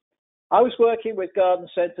 I was working with garden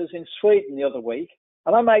centres in Sweden the other week,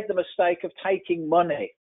 and I made the mistake of taking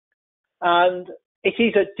money. And it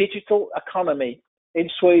is a digital economy in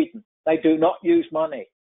Sweden. They do not use money.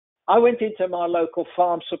 I went into my local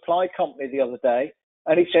farm supply company the other day,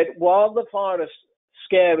 and he said, while the virus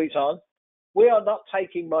scare is on, we are not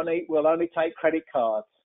taking money, we'll only take credit cards.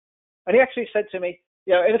 And he actually said to me,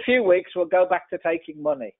 in a few weeks, we'll go back to taking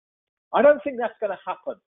money. I don't think that's going to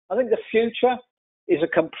happen. I think the future is a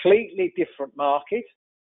completely different market.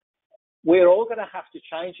 We're all going to have to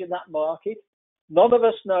change in that market. None of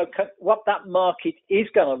us know what that market is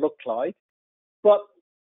going to look like, but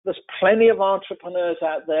there's plenty of entrepreneurs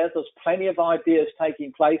out there. There's plenty of ideas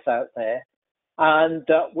taking place out there. And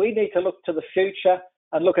we need to look to the future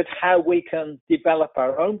and look at how we can develop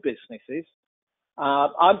our own businesses.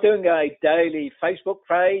 I'm doing a daily Facebook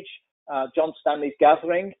page, John Stanley's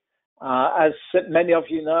Gathering. As many of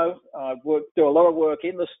you know, I do a lot of work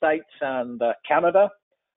in the States and Canada.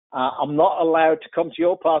 I'm not allowed to come to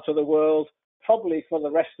your part of the world probably for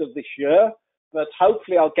the rest of this year, but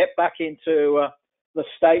hopefully I'll get back into the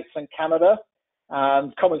States and Canada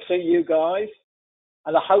and come and see you guys.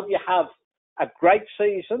 And I hope you have a great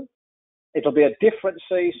season. It'll be a different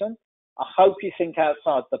season. I hope you think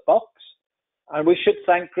outside the box. And we should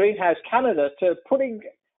thank Greenhouse Canada for putting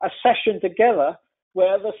a session together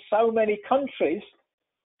where there's so many countries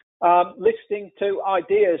listening to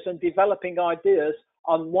ideas and developing ideas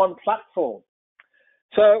on one platform.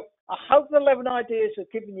 So I hope the 11 ideas have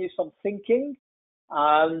given you some thinking,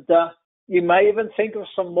 and you may even think of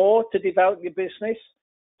some more to develop your business.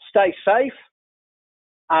 Stay safe,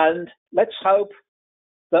 and let's hope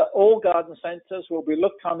that all garden centres will be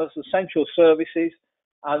looked on as essential services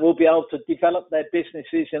and will be able to develop their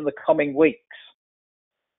businesses in the coming weeks.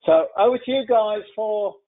 So over to you guys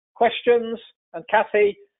for questions, and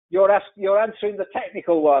Kathy, you're answering the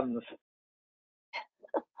technical ones.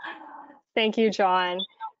 Thank you, John.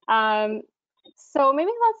 So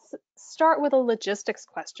maybe let's start with a logistics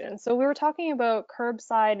question. So we were talking about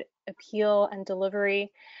curbside appeal and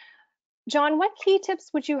delivery. John, what key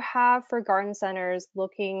tips would you have for garden centers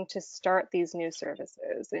looking to start these new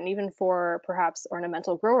services, and even for perhaps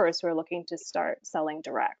ornamental growers who are looking to start selling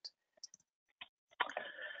direct?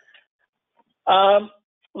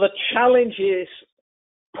 The challenge is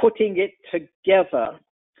putting it together.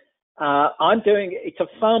 It's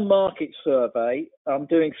a farm market survey. I'm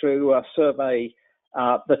doing through a survey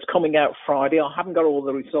that's coming out Friday. I haven't got all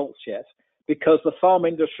the results yet because the farm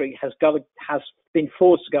industry has been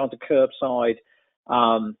forced to go into curbside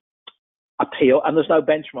appeal, and there's no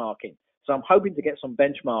benchmarking. So I'm hoping to get some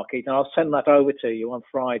benchmarking, and I'll send that over to you on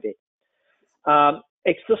Friday.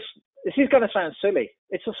 This is going to sound silly.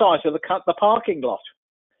 It's the size of the parking lot.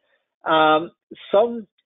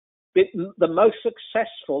 The most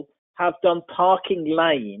successful have done parking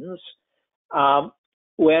lanes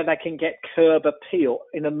where they can get curb appeal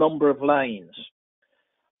in a number of lanes.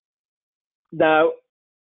 Now,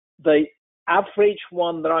 the average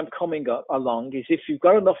one that I'm coming along is if you've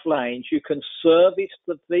got enough lanes, you can service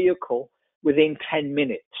the vehicle within 10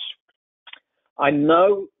 minutes. I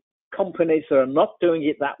know companies that are not doing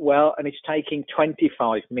it that well, and it's taking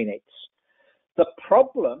 25 minutes. The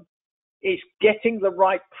problem is getting the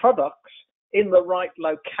right products in the right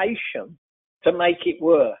location to make it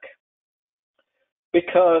work.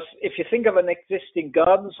 Because if you think of an existing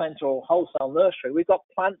garden centre or wholesale nursery, we've got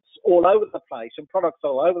plants all over the place and products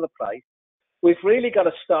all over the place. We've really got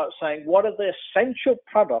to start saying, what are the essential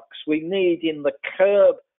products we need in the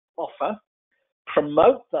curb offer,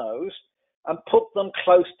 promote those, and put them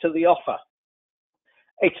close to the offer.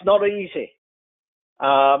 It's not easy.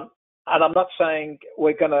 And I'm not saying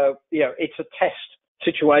we're going to, it's a test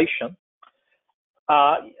situation.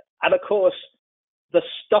 And of course, the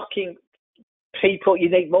stocking people, you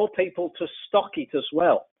need more people to stock it as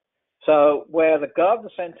well. So where the garden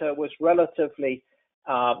centre was relatively,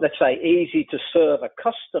 let's say, easy to serve a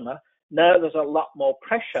customer, now there's a lot more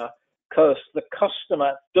pressure because the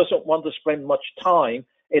customer doesn't want to spend much time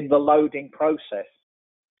in the loading process.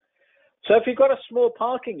 So if you've got a small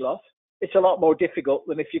parking lot, it's a lot more difficult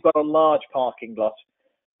than if you've got a large parking lot.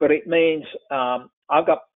 But it means I've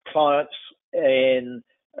got clients in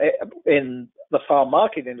the farm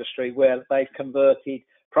market industry where they've converted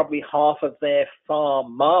probably half of their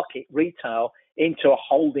farm market retail into a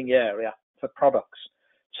holding area for products.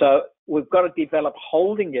 So we've got to develop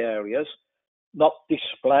holding areas, not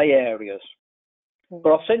display areas.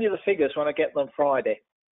 But I'll send you the figures when I get them Friday.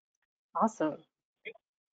 Awesome.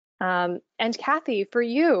 And Kathy, for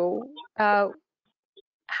you,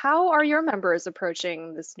 how are your members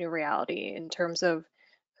approaching this new reality in terms of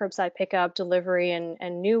curbside pickup, delivery,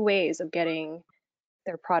 and new ways of getting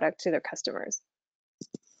their product to their customers?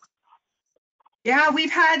 Yeah,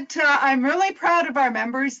 I'm really proud of our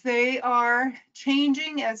members. They are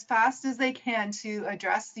changing as fast as they can to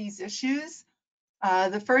address these issues.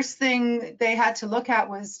 The first thing they had to look at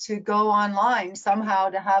was to go online somehow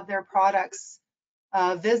to have their products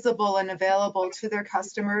visible and available to their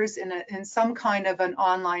customers in some kind of an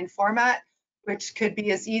online format, which could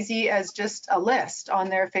be as easy as just a list on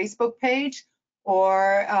their Facebook page,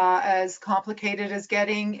 or as complicated as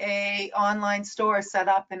getting an online store set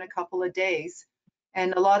up in a couple of days.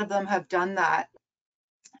 And a lot of them have done that.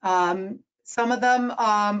 Some of them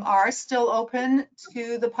are still open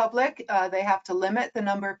to the public. They have to limit the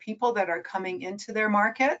number of people that are coming into their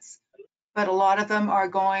markets, but a lot of them are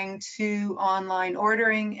going to online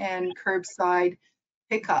ordering and curbside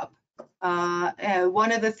pickup.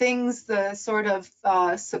 One of the things, the sort of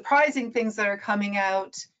surprising things that are coming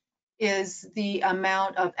out is the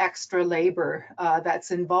amount of extra labor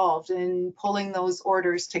that's involved in pulling those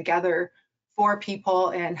orders together for people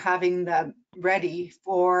and having them ready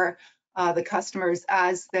for the customers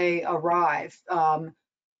as they arrive.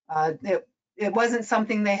 It wasn't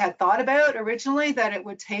something they had thought about originally, that it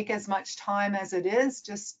would take as much time as it is,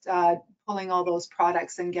 just pulling all those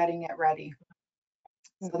products and getting it ready.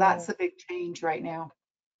 So that's a big change right now.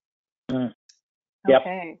 Mm. Yep.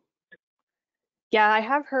 Okay. Yeah, I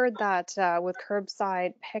have heard that with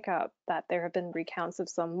curbside pickup that there have been recounts of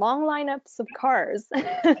some long lineups of cars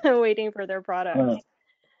waiting for their products.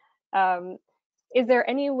 Is there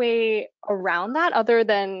any way around that other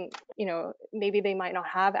than, maybe they might not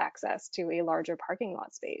have access to a larger parking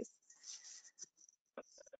lot space?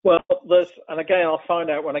 Well, and again, I'll find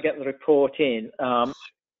out when I get the report in.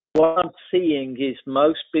 What I'm seeing is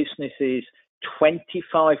most businesses,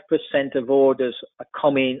 25% of orders are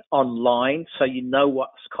coming online, so you know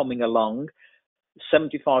what's coming along.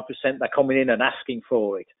 75% they're coming in and asking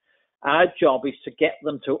for it. Our job is to get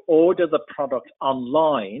them to order the product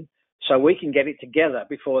online so we can get it together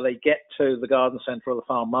before they get to the garden centre or the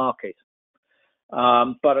farm market.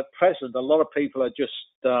 But at present, a lot of people are just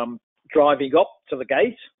driving up to the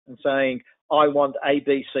gate and saying, I want A,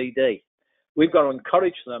 B, C, D. We've got to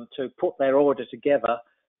encourage them to put their order together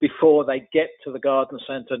before they get to the garden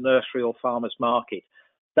centre, nursery or farmer's market.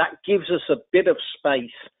 That gives us a bit of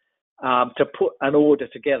space to put an order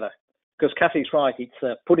together. Because Kathy's right, it's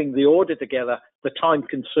putting the order together, the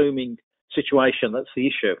time-consuming situation that's the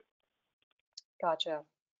issue. Gotcha.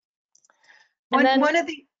 One of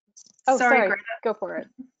the sorry, Greta. Go for it.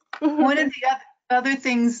 One of the other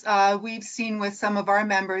things we've seen with some of our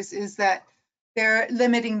members is that they're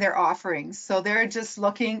limiting their offerings. So they're just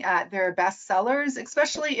looking at their best sellers,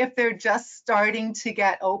 especially if they're just starting to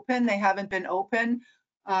get open. They haven't been open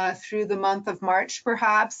through the month of March,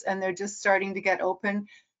 perhaps, and they're just starting to get open.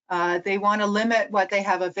 They want to limit what they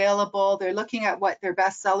have available. They're looking at what their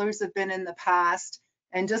best sellers have been in the past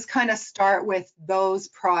and just kind of start with those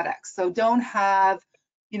products. So don't have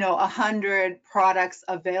 100 products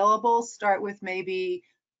available. Start with maybe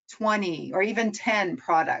 20 or even 10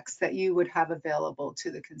 products that you would have available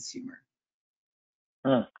to the consumer.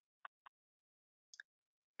 Got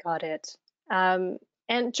it. And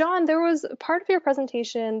John, there was a part of your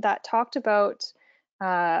presentation that talked about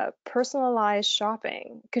personalized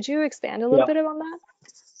shopping. Could you expand a little bit on that?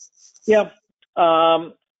 Yeah.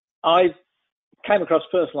 I came across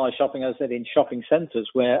personalized shopping, as I said, in shopping centres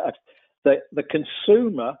where the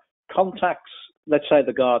consumer contacts, let's say,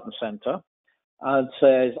 the garden centre and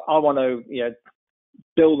says, I want to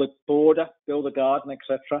build a border, build a garden,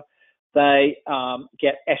 etc. They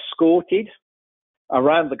get escorted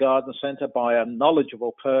around the garden centre by a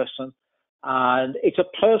knowledgeable person, and it's a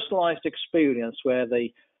personalised experience where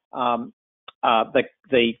the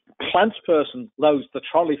plants person loads the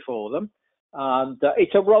trolley for them, and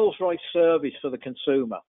it's a Rolls-Royce service for the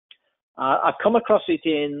consumer. I've come across it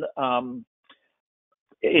in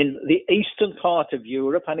the eastern part of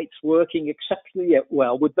Europe, and it's working exceptionally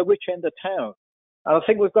well with the rich end of town. And I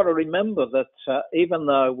think we've got to remember that even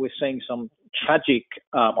though we're seeing some tragic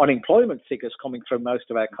unemployment figures coming through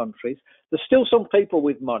most of our countries, there's still some people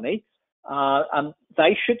with money, and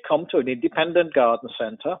they should come to an independent garden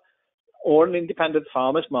centre or an independent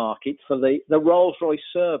farmer's market for the Rolls-Royce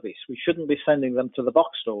service. We shouldn't be sending them to the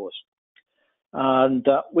box stores. And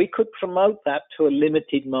we could promote that to a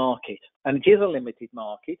limited market. And it is a limited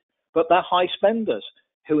market, but they're high spenders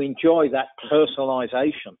who enjoy that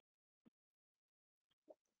personalisation.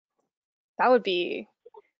 That would be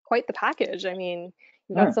quite the package. I mean,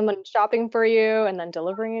 you got Mm. someone shopping for you and then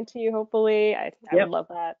delivering it to you, hopefully. I would Yep. love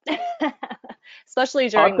that, especially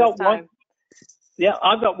I've during this got one. time. Yeah,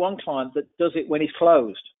 I've got one client that does it when he's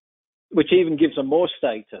closed, which even gives him more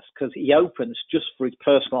status because he opens just for his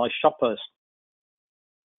personalized shoppers.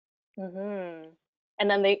 Hmm. And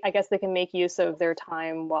then I guess they can make use of their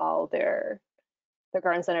time while their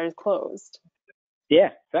garden center is closed.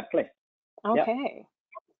 Yeah, exactly. Yeah. Okay.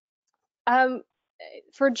 Um,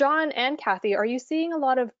 for John and Kathy, are you seeing a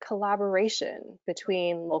lot of collaboration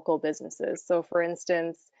between local businesses? So, for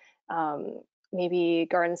instance, um, maybe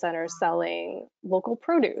garden centers selling local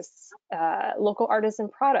produce, local artisan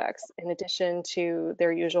products, in addition to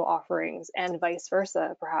their usual offerings, and vice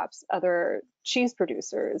versa, perhaps other cheese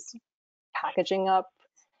producers packaging up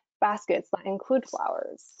baskets that include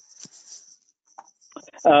flowers.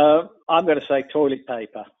 I'm going to say toilet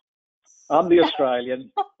paper. I'm the Australian.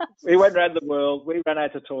 We went around the world. We ran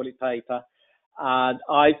out of toilet paper. And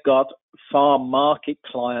I've got farm market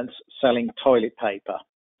clients selling toilet paper.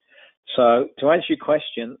 So to answer your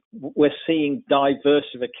question, we're seeing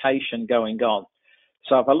diversification going on.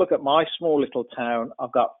 So if I look at my small little town,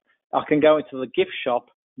 I can go into the gift shop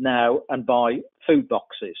now and buy food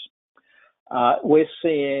boxes. I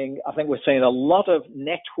think we're seeing a lot of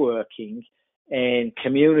networking in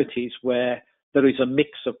communities where there is a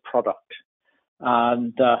mix of product.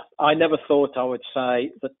 And I never thought I would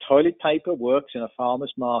say that toilet paper works in a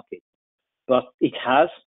farmer's market, but it has.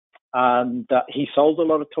 And he sold a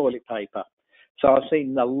lot of toilet paper. So I've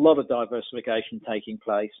seen a lot of diversification taking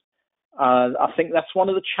place. And I think that's one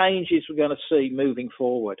of the changes we're going to see moving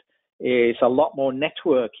forward is a lot more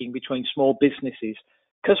networking between small businesses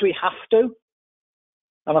because we have to.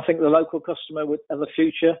 And I think the local customer in the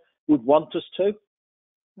future would want us to.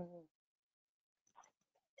 Mhm.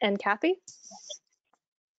 And Kathy?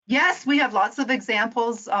 Yes, we have lots of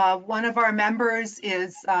examples. One of our members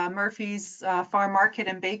is Murphy's Farm Market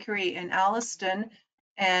and Bakery in Alliston,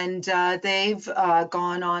 and they've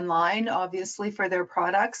gone online, obviously, for their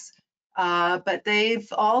products. But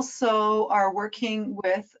they've also are working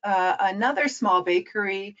with another small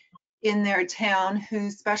bakery in their town who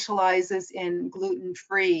specializes in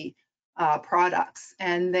gluten-free products,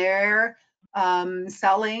 and they're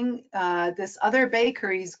selling this other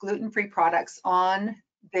bakery's gluten-free products on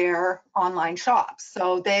their online shops.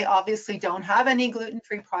 So they obviously don't have any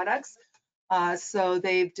gluten-free products. So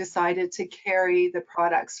they've decided to carry the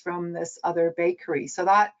products from this other bakery. So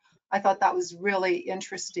I thought that was really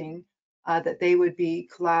interesting that they would be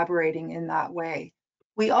collaborating in that way.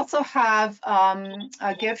 We also have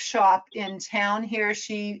a gift shop in town here.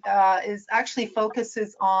 She is actually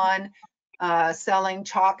focuses on selling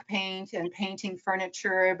chalk paint and painting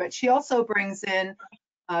furniture, but she also brings in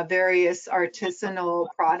various artisanal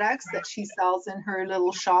products that she sells in her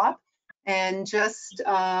little shop. And just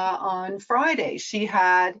on Friday, she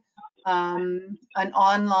had an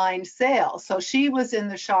online sale. So she was in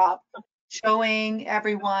the shop showing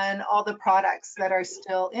everyone all the products that are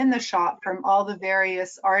still in the shop from all the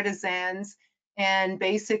various artisans and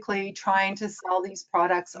basically trying to sell these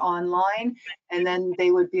products online, and then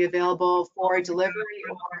they would be available for delivery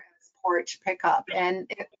or as porch pickup. And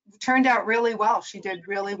it turned out really well. She did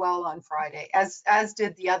really well on Friday, as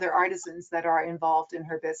did the other artisans that are involved in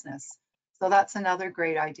her business. So that's another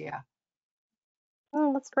great idea.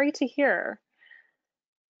 Oh, that's great to hear.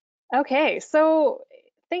 Okay, so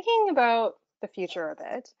thinking about the future a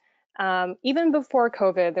bit, even before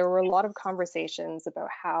COVID, there were a lot of conversations about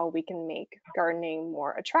how we can make gardening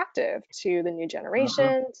more attractive to the new Mhm.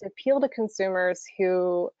 generation, to appeal to consumers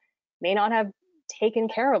who may not have taken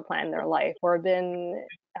care of a plant in their life or been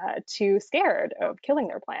too scared of killing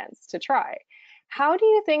their plants to try. How do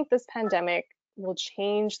you think this pandemic will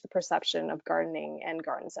change the perception of gardening and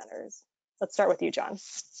garden centers? Let's start with you, John.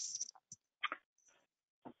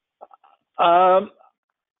 Um,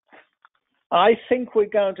 I think we're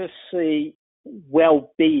going to see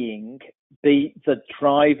well-being be the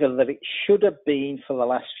driver that it should have been for the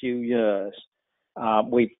last few years.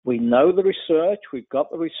 We know the research, we've got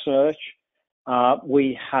the research.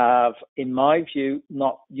 We have, in my view,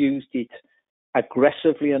 not used it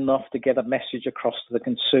aggressively enough to get a message across to the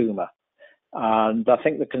consumer. And I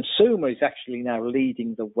think the consumer is actually now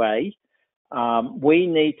leading the way. We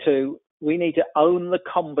need to own the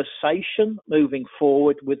conversation moving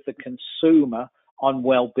forward with the consumer on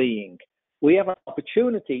well-being. We have an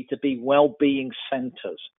opportunity to be well-being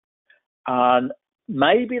centres, and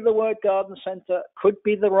maybe the word garden centre could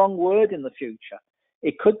be the wrong word in the future.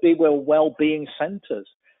 It could be well-being centres,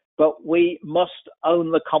 but we must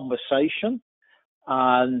own the conversation,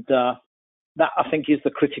 and that I think is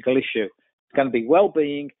the critical issue. It's going to be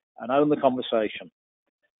well-being and own the conversation.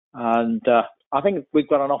 And I think we've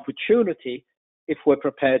got an opportunity if we're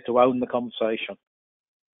prepared to own the conversation.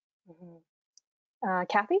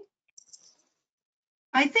 Kathy?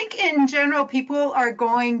 I think in general, people are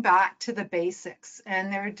going back to the basics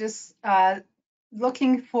and they're just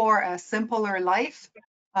looking for a simpler life.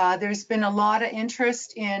 There's been a lot of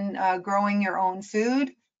interest in growing your own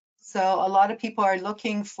food. So a lot of people are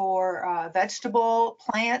looking for vegetable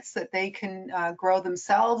plants that they can grow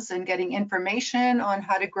themselves and getting information on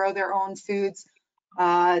how to grow their own foods.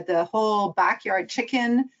 The whole backyard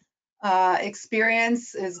chicken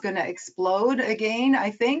experience is going to explode again,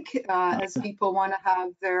 I think, as people want to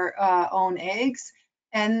have their own eggs.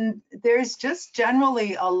 And there's just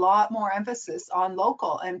generally a lot more emphasis on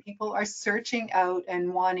local, and people are searching out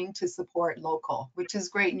and wanting to support local, which is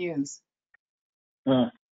great news.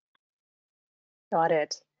 Got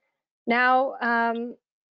it. Now,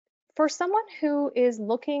 for someone who is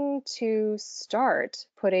looking to start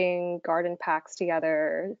putting garden packs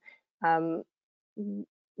together,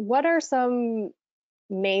 what are some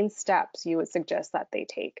main steps you would suggest that they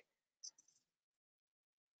take?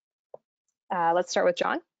 Let's start with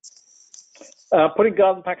John. Putting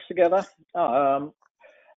garden packs together,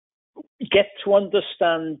 get to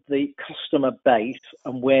understand the customer base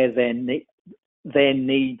and where their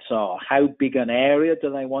needs are. How big an area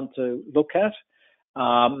do they want to look at?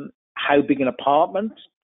 How big an apartment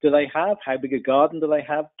do they have? How big a garden do they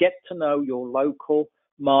have? Get to know your local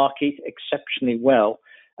market exceptionally well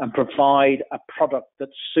and provide a product that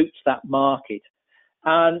suits that market.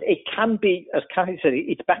 And it can be, as Kathy said,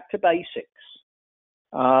 it's back to basics.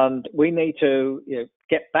 And we need to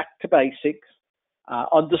get back to basics,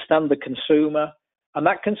 understand the consumer, and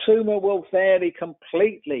that consumer will vary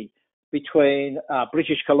completely between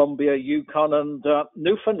British Columbia, Yukon, and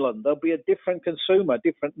Newfoundland. There'll be a different consumer,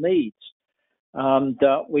 different needs. And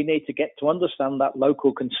we need to get to understand that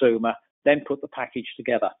local consumer, then put the package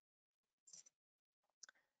together.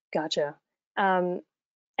 Gotcha. And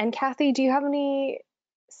Kathy, do you have any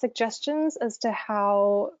suggestions as to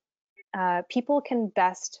how people can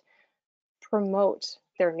best promote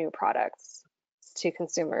their new products to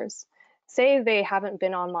consumers? Say they haven't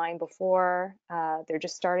been online before, they're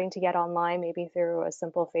just starting to get online, maybe through a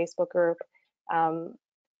simple Facebook group.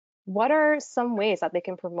 What are some ways that they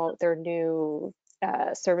can promote their new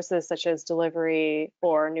services, such as delivery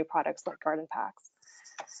or new products like garden packs?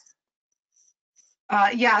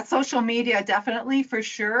 Yeah, social media, definitely, for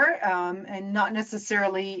sure. And not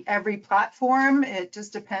necessarily every platform. It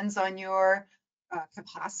just depends on your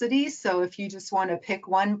capacity. So if you just want to pick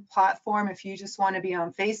one platform, if you just want to be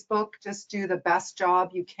on Facebook, just do the best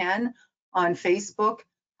job you can on Facebook.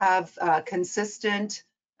 Have consistent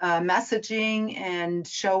messaging and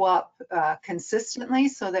show up consistently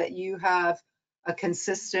so that you have a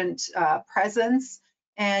consistent presence.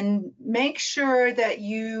 And make sure that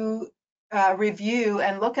you review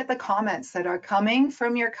and look at the comments that are coming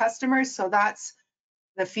from your customers. So that's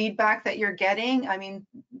the feedback that you're getting. I mean,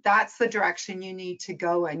 that's the direction you need to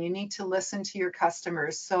go in. You need to listen to your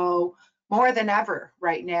customers. So more than ever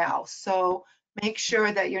right now. So make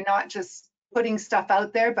sure that you're not just putting stuff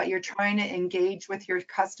out there, but you're trying to engage with your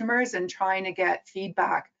customers and trying to get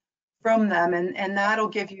feedback from them. And that'll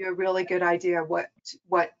give you a really good idea of what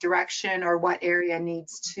direction or what area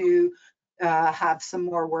needs to have some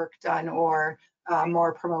more work done or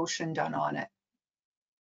more promotion done on it.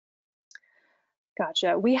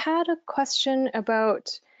 Gotcha. We had a question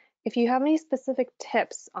about if you have any specific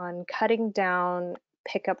tips on cutting down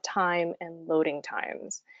pickup time and loading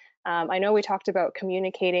times. I know we talked about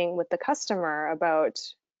communicating with the customer about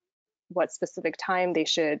what specific time they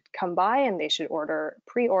should come by and they should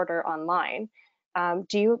pre-order online.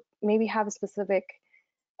 Do you maybe have specific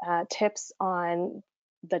tips on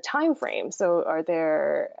the time frame? So are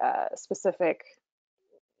there specific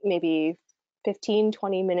maybe 15,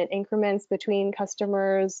 20-minute increments between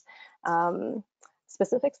customers,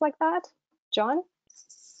 specifics like that? John?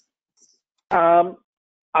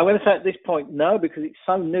 I'm going to say at this point, no, because it's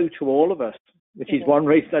so new to all of us, which is one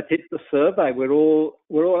reason I did the survey. We're all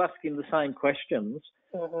asking the same questions.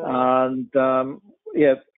 And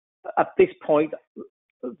yeah, at this point,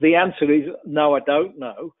 the answer is no, I don't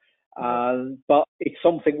know. But it's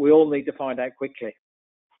something we all need to find out quickly,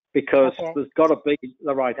 because there's got to be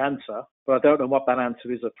the right answer, but I don't know what that answer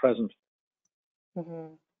is at present.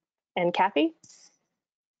 And Kathy?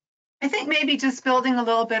 I think maybe just building a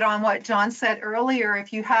little bit on what John said earlier,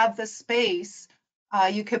 if you have the space,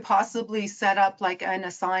 you could possibly set up like an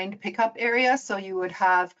assigned pickup area. So you would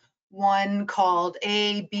have one called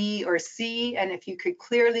A, B, or C. And if you could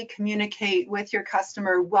clearly communicate with your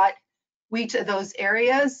customer what which of those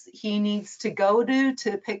areas he needs to go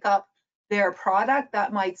to pick up their product.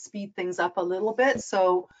 That might speed things up a little bit.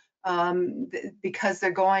 So because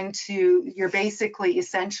they're going to, you're basically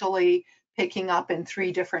essentially picking up in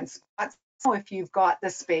 3 different spots. So if you've got the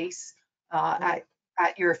space at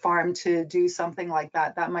your farm to do something like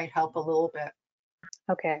that, that might help a little bit.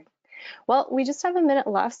 Okay. Well, we just have a minute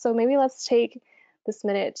left, so maybe let's take this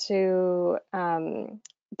minute to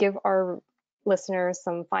give our listeners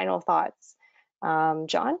some final thoughts.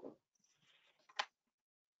 John?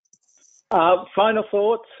 Final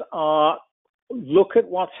thoughts are, look at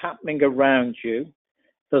what's happening around you.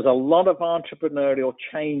 There's a lot of entrepreneurial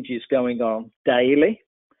changes going on daily.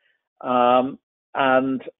 And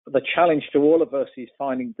the challenge to all of us is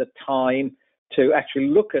finding the time to actually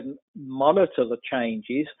look and monitor the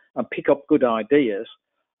changes and pick up good ideas.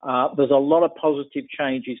 There's a lot of positive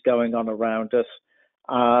changes going on around us,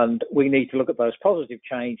 and we need to look at those positive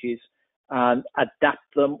changes and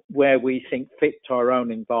adapt them where we think fit to our own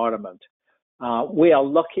environment. We are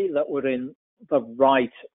lucky that we're in the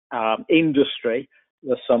right industry.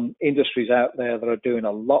 There's some industries out there that are doing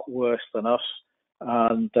a lot worse than us,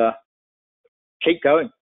 and keep going.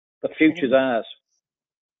 The future's ours.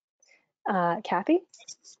 Kathy?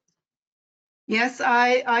 Yes,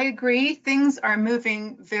 I agree. Things are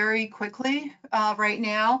moving very quickly right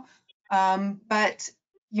now, but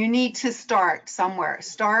you need to start somewhere.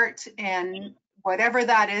 Start, and whatever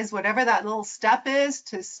that is, whatever that little step is,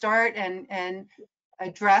 to start and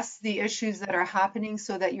address the issues that are happening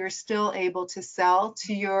so that you're still able to sell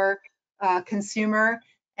to your consumer.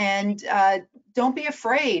 And don't be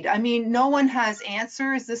afraid. I mean, no one has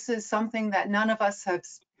answers. This is something that none of us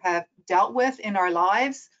have dealt with in our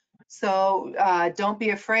lives. So don't be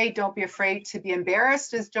afraid. Don't be afraid to be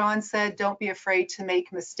embarrassed, as John said. Don't be afraid to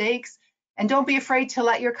make mistakes. And don't be afraid to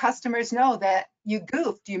let your customers know that you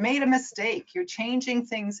goofed, you made a mistake. You're changing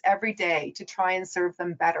things every day to try and serve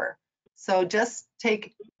them better. So just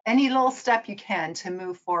take any little step you can to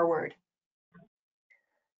move forward.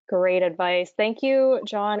 Great advice. Thank you,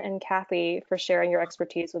 John and Kathy, for sharing your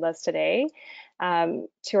expertise with us today. To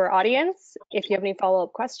our audience, if you have any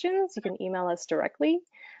follow-up questions, you can email us directly.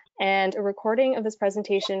 And a recording of this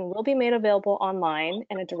presentation will be made available online,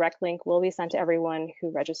 and a direct link will be sent to everyone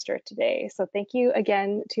who registered today. So thank you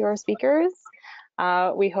again to our speakers.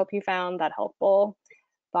 We hope you found that helpful.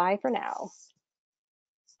 Bye for now.